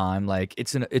full time. Like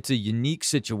it's a unique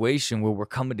situation where we're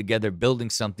coming together building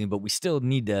something, but we still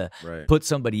need to put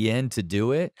somebody in to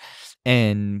do it.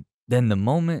 And then the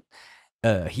moment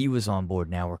he was on board,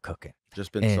 now we're cooking.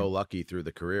 Just been so lucky through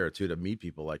the career too to meet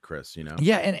people like Chris,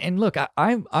 Yeah, and look,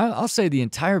 I'll say the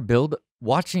entire build,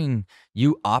 watching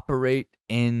you operate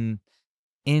in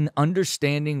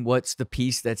understanding what's the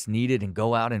piece that's needed and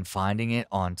go out and finding it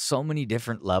on so many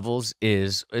different levels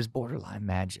is borderline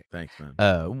magic. Thanks,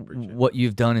 man. What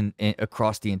you've done in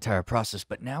across the entire process,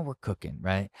 but now we're cooking,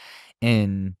 right?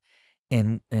 And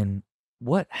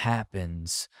what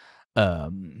happens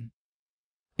that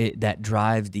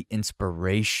drives the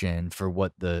inspiration for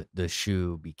what the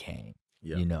shoe became,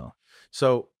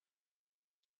 So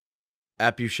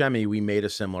at Buscemi, we made a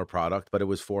similar product, but it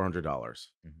was $400.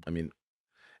 I mean,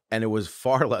 and it was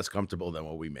far less comfortable than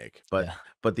what we make.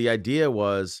 But the idea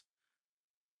was,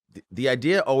 the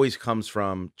idea always comes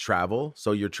from travel.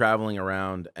 So you're traveling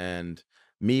around, and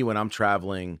me, when I'm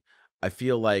traveling, I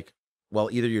feel like, well,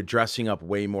 either you're dressing up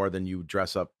way more than you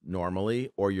dress up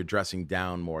normally, or you're dressing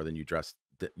down more than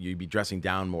you'd be dressing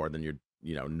down more than you're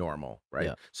normal, right?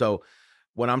 Yeah. So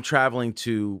when I'm traveling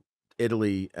to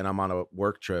Italy and I'm on a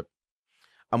work trip,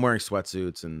 I'm wearing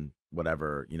sweatsuits and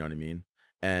whatever, you know what I mean?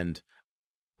 And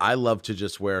I love to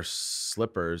just wear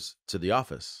slippers to the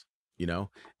office,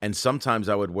 and sometimes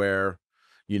I would wear,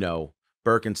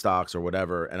 Birkenstocks or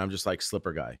whatever, and I'm just like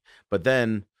slipper guy. But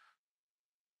then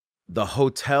the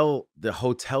hotel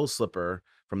slipper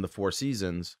from the Four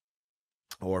Seasons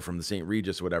or from the St.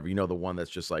 Regis or whatever, the one that's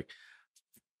just like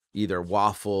either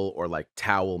waffle or like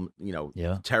towel,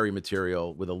 terry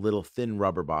material with a little thin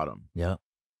rubber bottom. Yeah.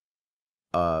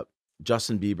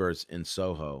 Justin Bieber's in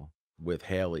Soho with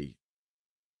Haley.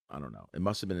 I don't know. It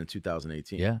must have been in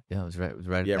 2018. Yeah, it was right. It was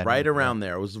right. Yeah, right around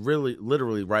there. It was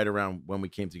literally right around when we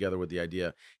came together with the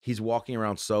idea. He's walking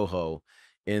around Soho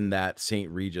in that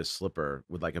St. Regis slipper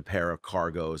with like a pair of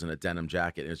cargos and a denim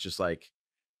jacket. And it's just like,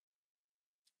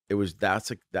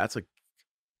 that's a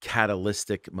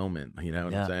catalytic moment. You know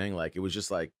what I'm saying? Like, it was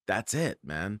just like, that's it,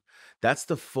 man. That's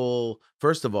the full,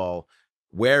 first of all,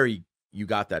 where you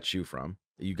got that shoe from.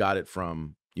 You got it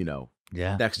from,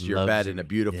 Yeah. next to your bed in a Luxury.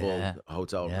 beautiful Yeah.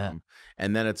 hotel Yeah. room.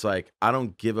 And then it's like, I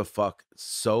don't give a fuck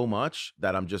so much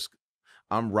that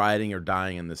I'm riding or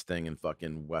dying in this thing in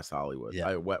fucking West Hollywood.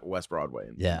 Yeah. West Broadway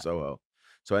in Yeah. Soho.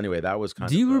 So anyway, that was kind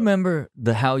Do of you remember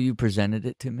how you presented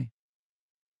it to me?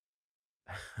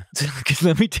 Because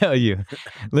let me tell you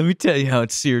how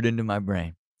it's seared into my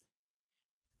brain.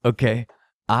 Okay,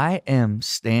 I am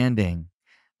standing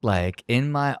like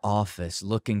in my office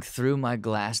looking through my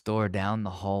glass door down the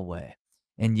hallway,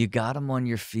 and you got them on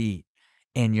your feet,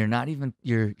 and you're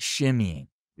shimmying.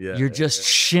 yeah, You're just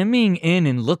shimmying in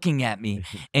and looking at me,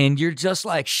 and you're just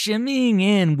like shimmying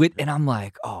in with, and I'm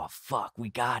like, oh fuck, we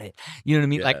got it. You know what I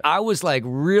mean? Like Yeah. I was like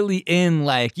really in,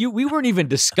 like we weren't even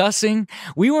discussing,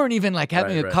 we weren't even like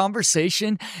having a Right.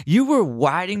 conversation. You were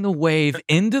riding the wave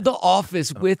into the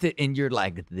office with it, and you're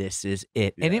like, this is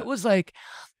it. And Yeah. it was like,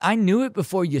 I knew it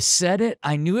before you said it.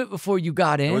 I knew it before you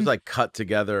got in. It was like cut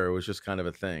together. It was just kind of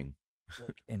a thing.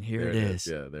 And here There it is.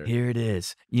 Yeah, there. Here it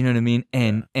is. You know what I mean?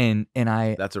 And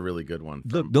I That's a really good one.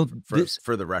 Look,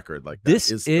 For the record, like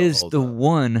this is the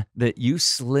one that you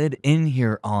slid in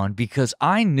here on, because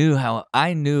I knew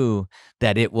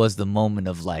that it was the moment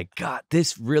of like, God,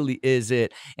 this really is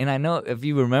it. And I know if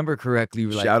you remember correctly, you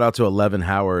were like, shout out to 11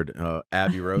 Howard,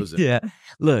 Abby Rosen. yeah.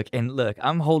 Look,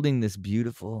 I'm holding this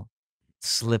beautiful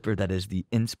slipper that is the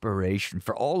inspiration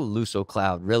for all of Lusso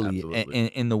Cloud, really,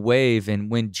 in the wave.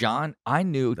 And when John, I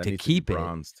knew That to needs keep be it.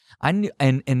 bronzed. I knew,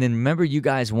 and then remember, you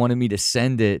guys wanted me to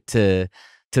send it to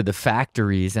the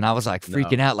factories, and I was like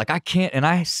freaking out, like I can't. And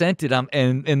I sent it,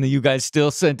 and you guys still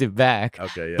sent it back.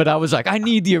 Okay, yeah. But I was like, I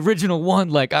need the original one.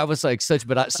 Like I was like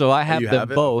so I have them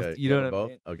both. Okay. You know what I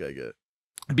mean? Okay, good.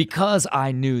 Because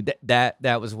I knew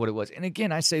that was what it was. And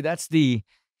again, I say that's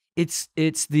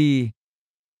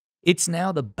it's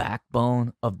now the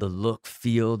backbone of the look,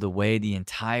 feel, the way the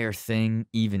entire thing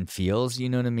even feels, you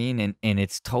know what I mean? And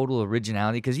it's total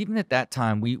originality. Because even at that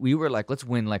time, we were like, let's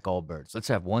win like all birds. Let's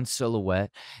have one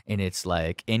silhouette, and it's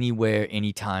like anywhere,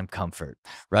 anytime comfort,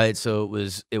 right? So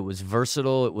it was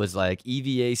versatile. It was like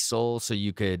EVA sole, so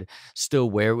you could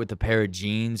still wear it with a pair of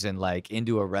jeans and like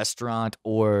into a restaurant,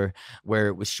 or wear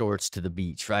it with shorts to the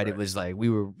beach, right? It was like,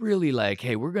 we were really like,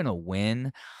 hey, we're gonna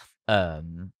win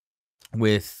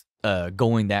with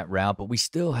going that route, but we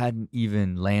still hadn't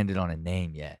even landed on a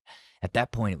name yet. At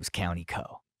that point, it was County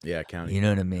Co. Yeah, County. You know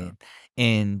what I mean? Yeah.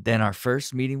 And then our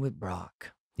first meeting with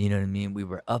Brock, you know what I mean? We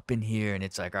were up in here, and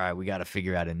it's like, all right, we got to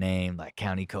figure out a name like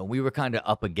County Co. We were kind of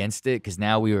up against it because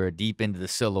now we were deep into the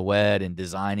silhouette and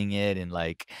designing it, and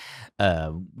like,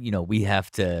 we have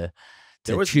to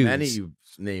there was choose. Many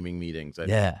naming meetings.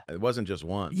 Yeah. It wasn't just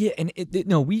one. Yeah, and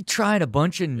we tried a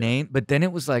bunch of names, but then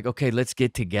it was like, okay, let's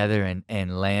get together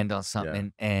and land on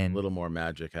something, and a little more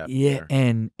magic happened. Yeah,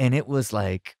 there. And it was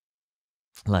like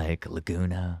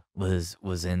Laguna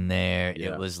was in there.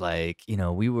 Yeah. It was like,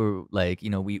 we were like,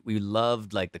 we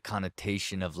loved like the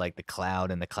connotation of like the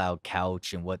cloud and the cloud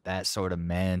couch and what that sort of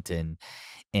meant, and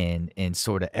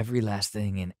sort of every last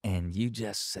thing, and you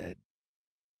just said,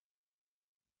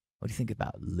 what do you think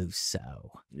about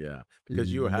Lusso? Yeah,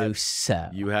 because you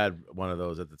had one of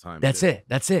those at the time. That's it.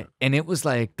 And it was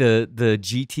like the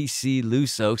GTC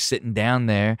Lusso sitting down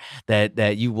there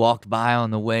that you walked by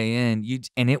on the way in.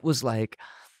 And it was like,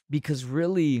 because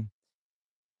really,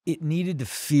 it needed to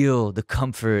feel the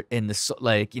comfort and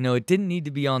it didn't need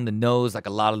to be on the nose like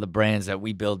a lot of the brands that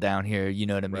we build down here, you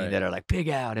know what I mean, right. that are like Big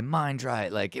Out and Mind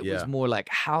Right. Like it was more like,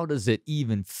 how does it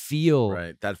even feel?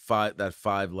 Right. That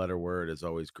 5-letter word is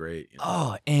always great.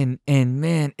 Oh, and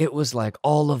man, it was like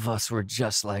all of us were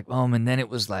just like, and then it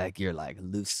was like, you're like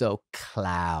Lusso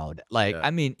Cloud. Like, I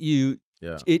mean,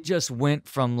 it just went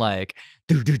from like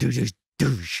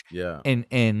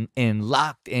and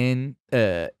locked in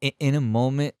a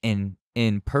moment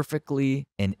and perfectly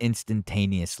and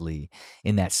instantaneously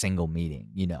in that single meeting,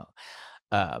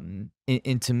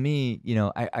 and to me,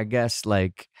 I guess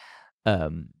like,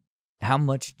 how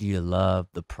much do you love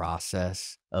the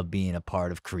process of being a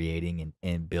part of creating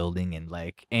and building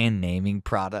and naming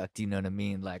product? You know what I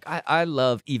mean? Like I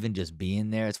love even just being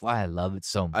there. It's why I love it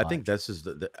so much. I think this is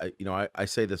I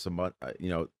say this a month,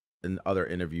 in other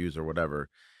interviews or whatever.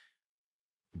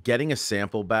 Getting a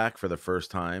sample back for the first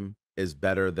time is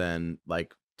better than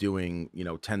like doing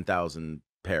 10,000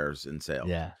 pairs in sales.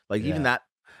 Yeah, like even that,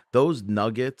 those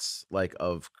nuggets like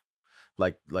of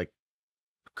like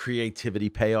creativity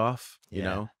payoff,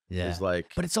 is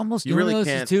like, but it's almost, you really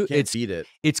can't beat it.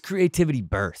 It's creativity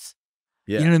birth.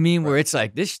 Yeah, you know what I mean? Right. Where it's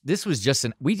like this was just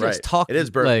we just talked. It is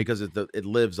birth because it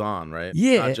lives on, right?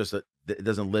 Yeah, not just it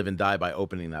doesn't live and die by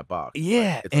opening that box.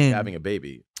 Yeah, it's like having a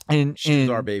baby. Shoes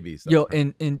are babies. yo,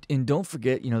 and don't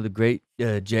forget, the great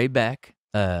Jay Beck,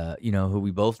 who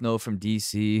we both know from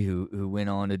DC, who went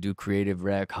on to do Creative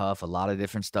Rec, Huff, a lot of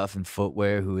different stuff in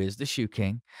footwear, who is the shoe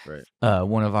king. Right.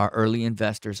 One of our early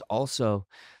investors also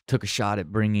took a shot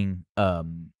at bringing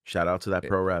Shout out to that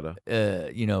pro rata.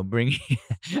 bringing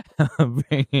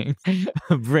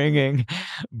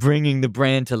bringing the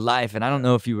brand to life. And I don't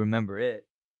know if you remember it,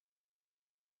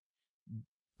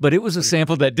 but it was a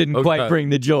sample that didn't quite bring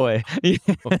the joy.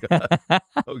 Oh God.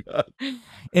 Oh God.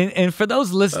 And for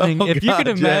those listening, if you could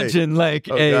imagine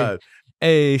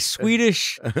a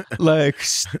Swedish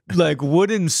like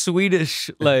wooden Swedish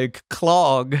like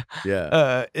clog,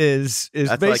 is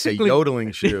that's basically like a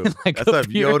yodeling shoe. That's a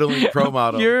yodeling pro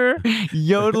model. Pure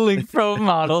yodeling pro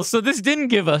model. So this didn't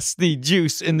give us the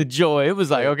juice and the joy. It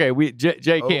was like, okay,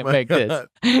 Jay can't make this.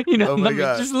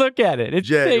 Just look at it. It's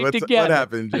Jay, together. what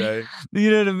happened, Jay?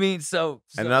 You know what I mean? So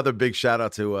another big shout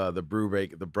out to the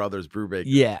brothers Brubaker.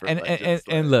 Yeah,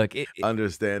 and look,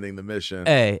 understanding the mission.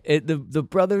 Hey, the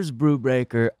brothers Brubaker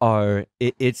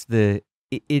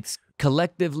it's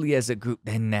collectively as a group.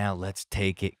 And now let's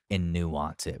take it and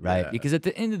nuance it, right? Yeah. Because at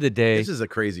the end of the day, this is a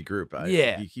crazy group.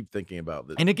 You keep thinking about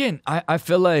this. And again, I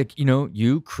feel like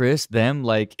you, Chris, them,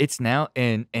 like it's now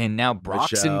and now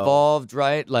Brock's Michelle. Involved,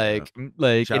 right? Like and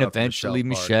eventually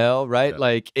Michelle, right?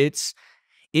 Like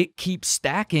it keeps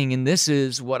stacking, and this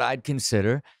is what I'd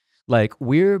consider like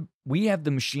we have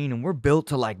the machine and we're built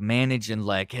to like manage and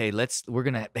like, hey, we're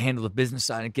gonna handle the business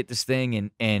side and get this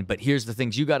thing but here's the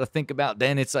things you got to think about.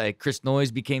 Then it's like Chris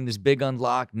Noyes became this big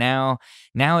unlock. Now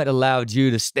it allowed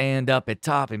you to stand up at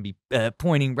top and be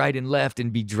pointing right and left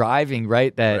and be driving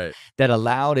right. That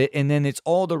allowed it, and then it's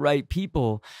all the right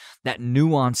people that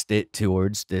nuanced it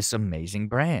towards this amazing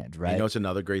brand, right? It's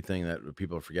another great thing that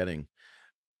people are forgetting.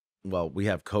 Well, we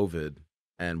have COVID.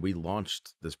 And we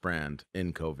launched this brand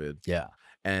in COVID. Yeah.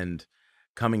 And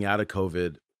coming out of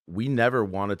COVID, we never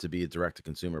wanted to be a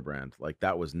direct-to-consumer brand. Like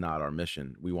that was not our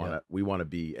mission. We want to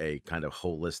be a kind of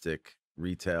holistic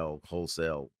retail,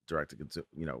 wholesale, direct-to-consumer,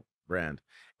 brand.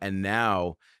 And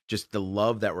now just the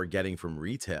love that we're getting from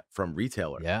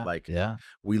retailers. Yeah.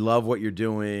 We love what you're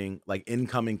doing. Like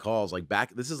incoming calls. Like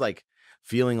this is like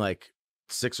feeling like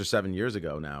 6 or 7 years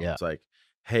ago now. Yeah. It's like,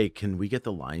 hey, can we get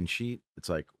the line sheet? It's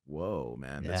like, whoa,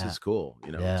 man, this is cool.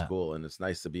 It's cool. And it's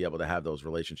nice to be able to have those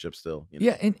relationships still.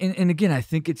 Yeah. And again, I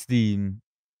think it's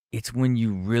when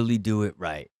you really do it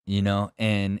right,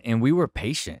 and we were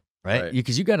patient, right?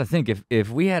 Because you got to think if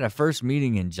we had a first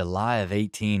meeting in July of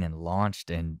 2018 and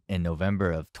launched in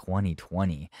November of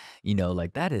 2020,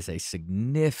 like that is a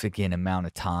significant amount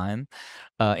of time.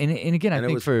 And again, I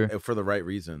think for the right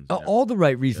reasons, all the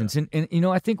right reasons. And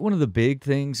I think one of the big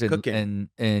things cooking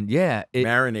and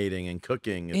marinating and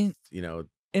cooking,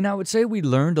 and I would say we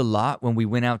learned a lot when we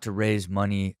went out to raise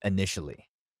money initially,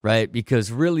 right?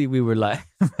 Because really we were like,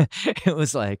 it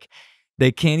was like,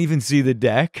 they can't even see the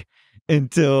deck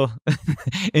until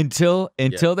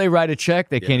they write a check.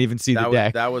 They can't even see the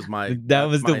deck. That was the wave,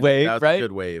 that was right? a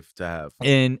good wave to have.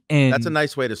 And that's a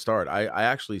nice way to start. I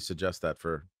actually suggest that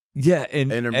for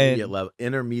intermediate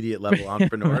level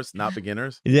entrepreneurs, not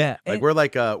beginners. Yeah. Like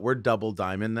we're double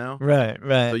diamond now. Right.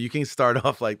 So you can start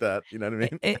off like that. You know what I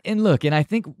mean? And look, and I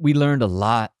think we learned a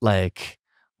lot, like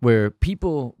where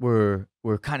people were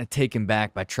kind of taken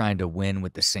back by trying to win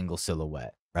with the single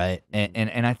silhouette. Right.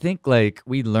 And I think like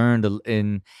we learned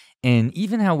in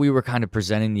even how we were kind of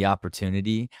presenting the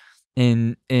opportunity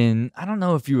and I don't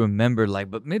know if you remember,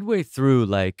 like, but midway through,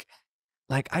 like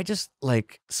I just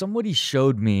like somebody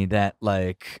showed me that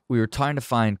like we were trying to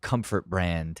find comfort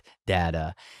brand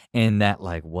data and that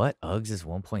like what Uggs is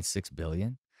 1.6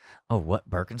 billion. Oh, what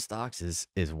Birkenstocks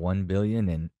is 1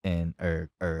 billion or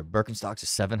Birkenstocks is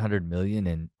 700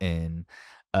 million and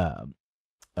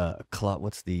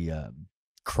what's the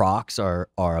Crocs are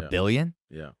a billion.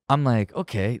 Yeah. I'm like,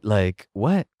 okay, like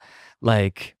what?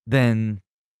 Like then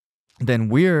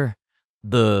we're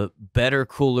the better,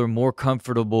 cooler, more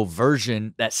comfortable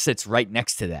version that sits right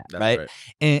next to that. That's right.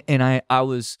 And I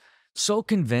was so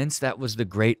convinced that was the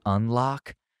great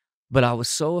unlock. But I was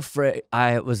so afraid.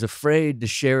 I was afraid to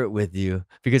share it with you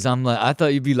because I'm like, I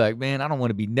thought you'd be like, man, I don't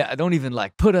want to be. Don't even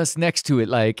like put us next to it.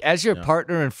 Like as your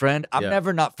partner and friend, I'm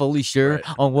never not fully sure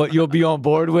on what you'll be on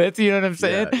board with. You know what I'm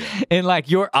saying? Yeah. And like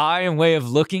your eye and way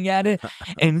of looking at it,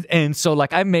 and so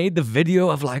like I made the video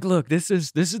of like, look, this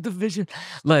is the vision,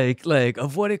 like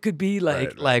of what it could be.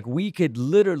 Like we could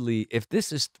literally, if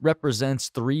this represents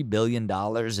 $3 billion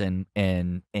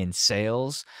in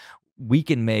sales. we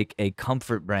can make a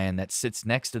comfort brand that sits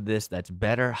next to this that's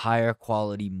better, higher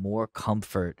quality, more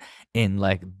comfort, and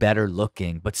like better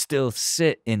looking, but still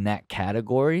sit in that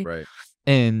category. Right.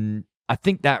 And I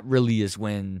think that really is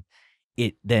when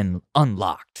it then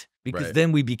unlocked, because Right.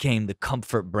 then we became the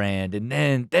comfort brand, and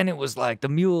then it was like the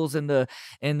mules and the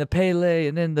Pele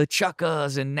and then the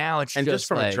chukkas, and now it's And just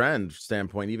from like a trend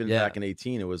standpoint, even back in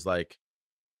 18, it was like,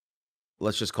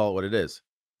 let's just call it what it is.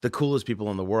 The coolest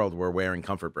people in the world were wearing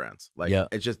comfort brands. Like,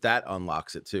 it's just that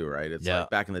unlocks it too, right? It's like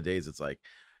back in the days, it's like,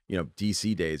 you know,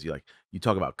 DC days, you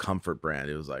talk about comfort brand.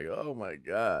 It was like, oh my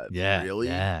God, really?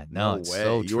 Yeah, No it's way.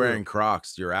 so You're wearing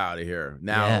Crocs, you're out of here.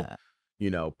 Now,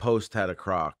 you know, Post had a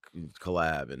Croc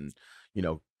collab, and, you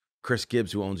know, Chris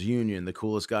Gibbs, who owns Union, the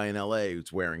coolest guy in LA,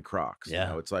 who's wearing Crocs. You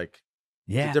know, it's like,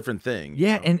 it's a different thing.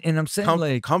 Yeah, you know? and I'm saying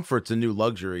like comfort's a new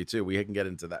luxury too. We can get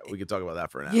into that. We could talk about that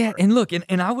for an hour. Yeah, and look,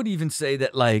 and I would even say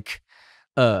that like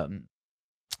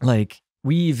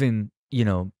we even, you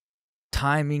know,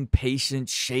 timing, patience,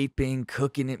 shaping,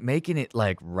 cooking it, making it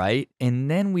like right,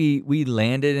 and then we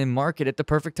landed and market at the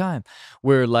perfect time,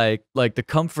 where like the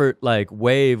comfort like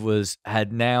wave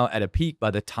had now at a peak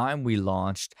by the time we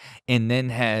launched, and then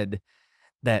had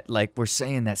that, like we're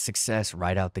saying, that success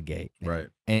right out the gate. Right.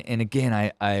 And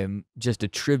again, I'm just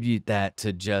attribute that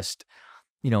to just,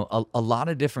 you know, a lot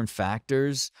of different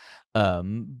factors,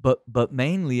 but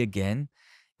mainly, again,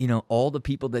 you know, all the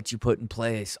people that you put in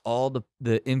place, all the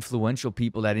influential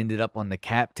people that ended up on the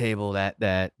cap table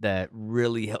that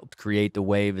really helped create the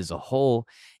wave as a whole,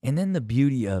 and then the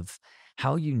beauty of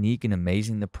how unique and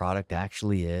amazing the product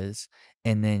actually is,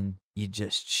 and then you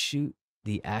just shoot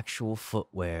the actual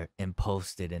footwear and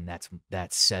post it, and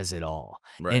that says it all.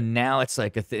 Right. And now it's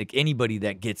like anybody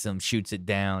that gets them shoots it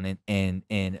down and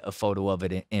a photo of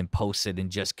it and posts it, and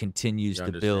just continues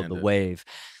to build the wave,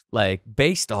 like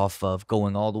based off of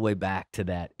going all the way back to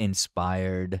that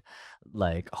inspired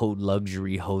like whole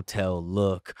luxury hotel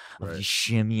look of you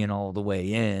shimmying all the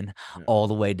way in, all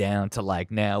the way down to like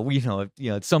now we know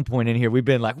at some point in here we've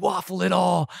been like waffle it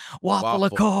all, waffle a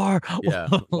car,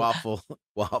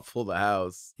 waffle the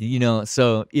house, you know.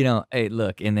 So, you know, hey,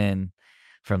 look, and then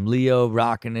from Leo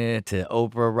rocking it to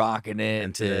Oprah rocking it,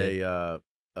 and today the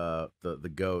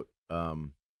goat, fuck,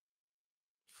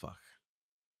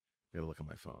 I gotta look at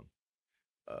my phone.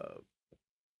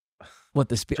 What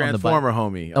the Transformer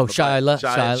homie? Oh, Shia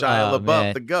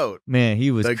LaBeouf, the goat. Man, he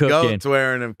was cooking. Goat's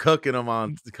wearing him, cooking him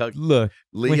on. Look,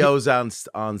 Leo's on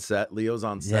set. Leo's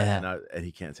on set, and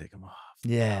he can't take him off.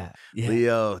 Yeah.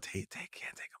 Leo, can't take him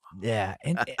off. Yeah,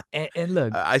 and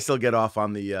look, I still get off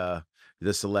on the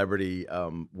celebrity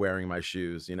wearing my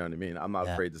shoes. You know what I mean? I'm not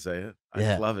afraid to say it. I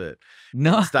just love it.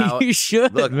 No, you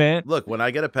should, look, man. Look, when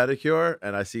I get a pedicure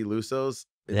and I see Lusso's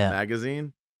in the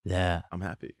magazine, I'm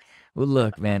happy. Well,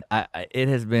 look, man, it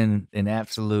has been an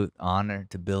absolute honor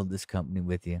to build this company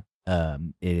with you.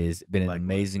 It has been an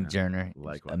amazing journey.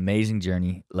 Amazing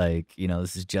journey. Like, you know,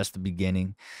 this is just the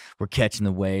beginning. We're catching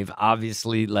the wave.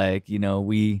 Obviously, like, you know,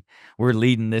 we're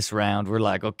leading this round. We're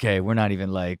like, okay, we're not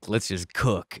even like, let's just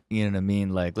cook. You know what I mean?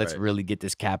 Like, let's really get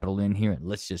this capital in here and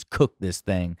let's just cook this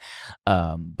thing.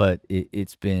 But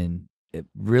it's been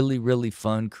really, really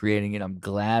fun creating it. I'm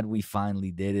glad we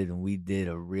finally did it, and we did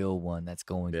a real one that's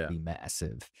going to be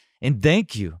massive. And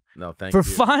thank you. No, thank you.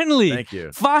 Thank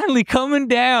you. Finally coming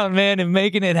down, man, and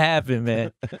making it happen,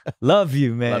 man. Love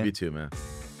you, man. Love you too, man.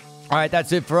 All right,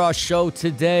 that's it for our show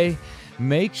today.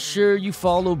 Make sure you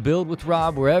follow Build with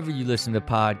Rob wherever you listen to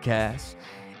podcasts.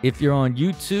 If you're on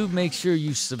YouTube, make sure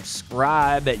you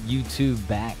subscribe at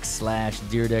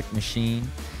YouTube.com/Dyrdek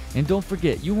Machine. And don't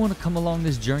forget, you want to come along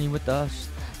this journey with us?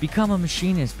 Become a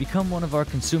machinist. Become one of our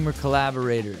consumer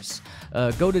collaborators.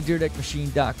 Go to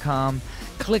dyrdekmachine.com,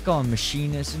 click on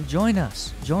machinist, and join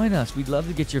us. Join us. We'd love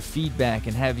to get your feedback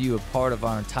and have you a part of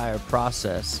our entire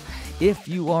process. If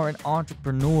you are an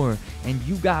entrepreneur and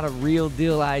you got a real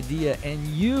deal idea and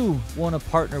you want to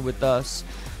partner with us,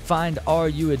 find Are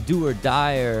You a Do or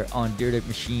Dyer on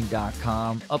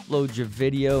dyrdekmachine.com, upload your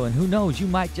video, and who knows, you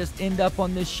might just end up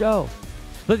on this show.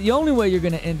 But the only way you're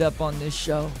going to end up on this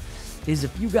show is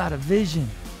if you got a vision.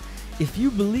 If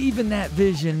you believe in that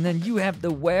vision, then you have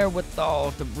the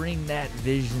wherewithal to bring that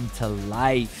vision to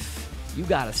life. You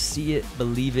got to see it,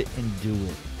 believe it, and do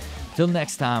it. Till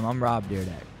next time, I'm Rob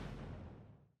Dyrdek.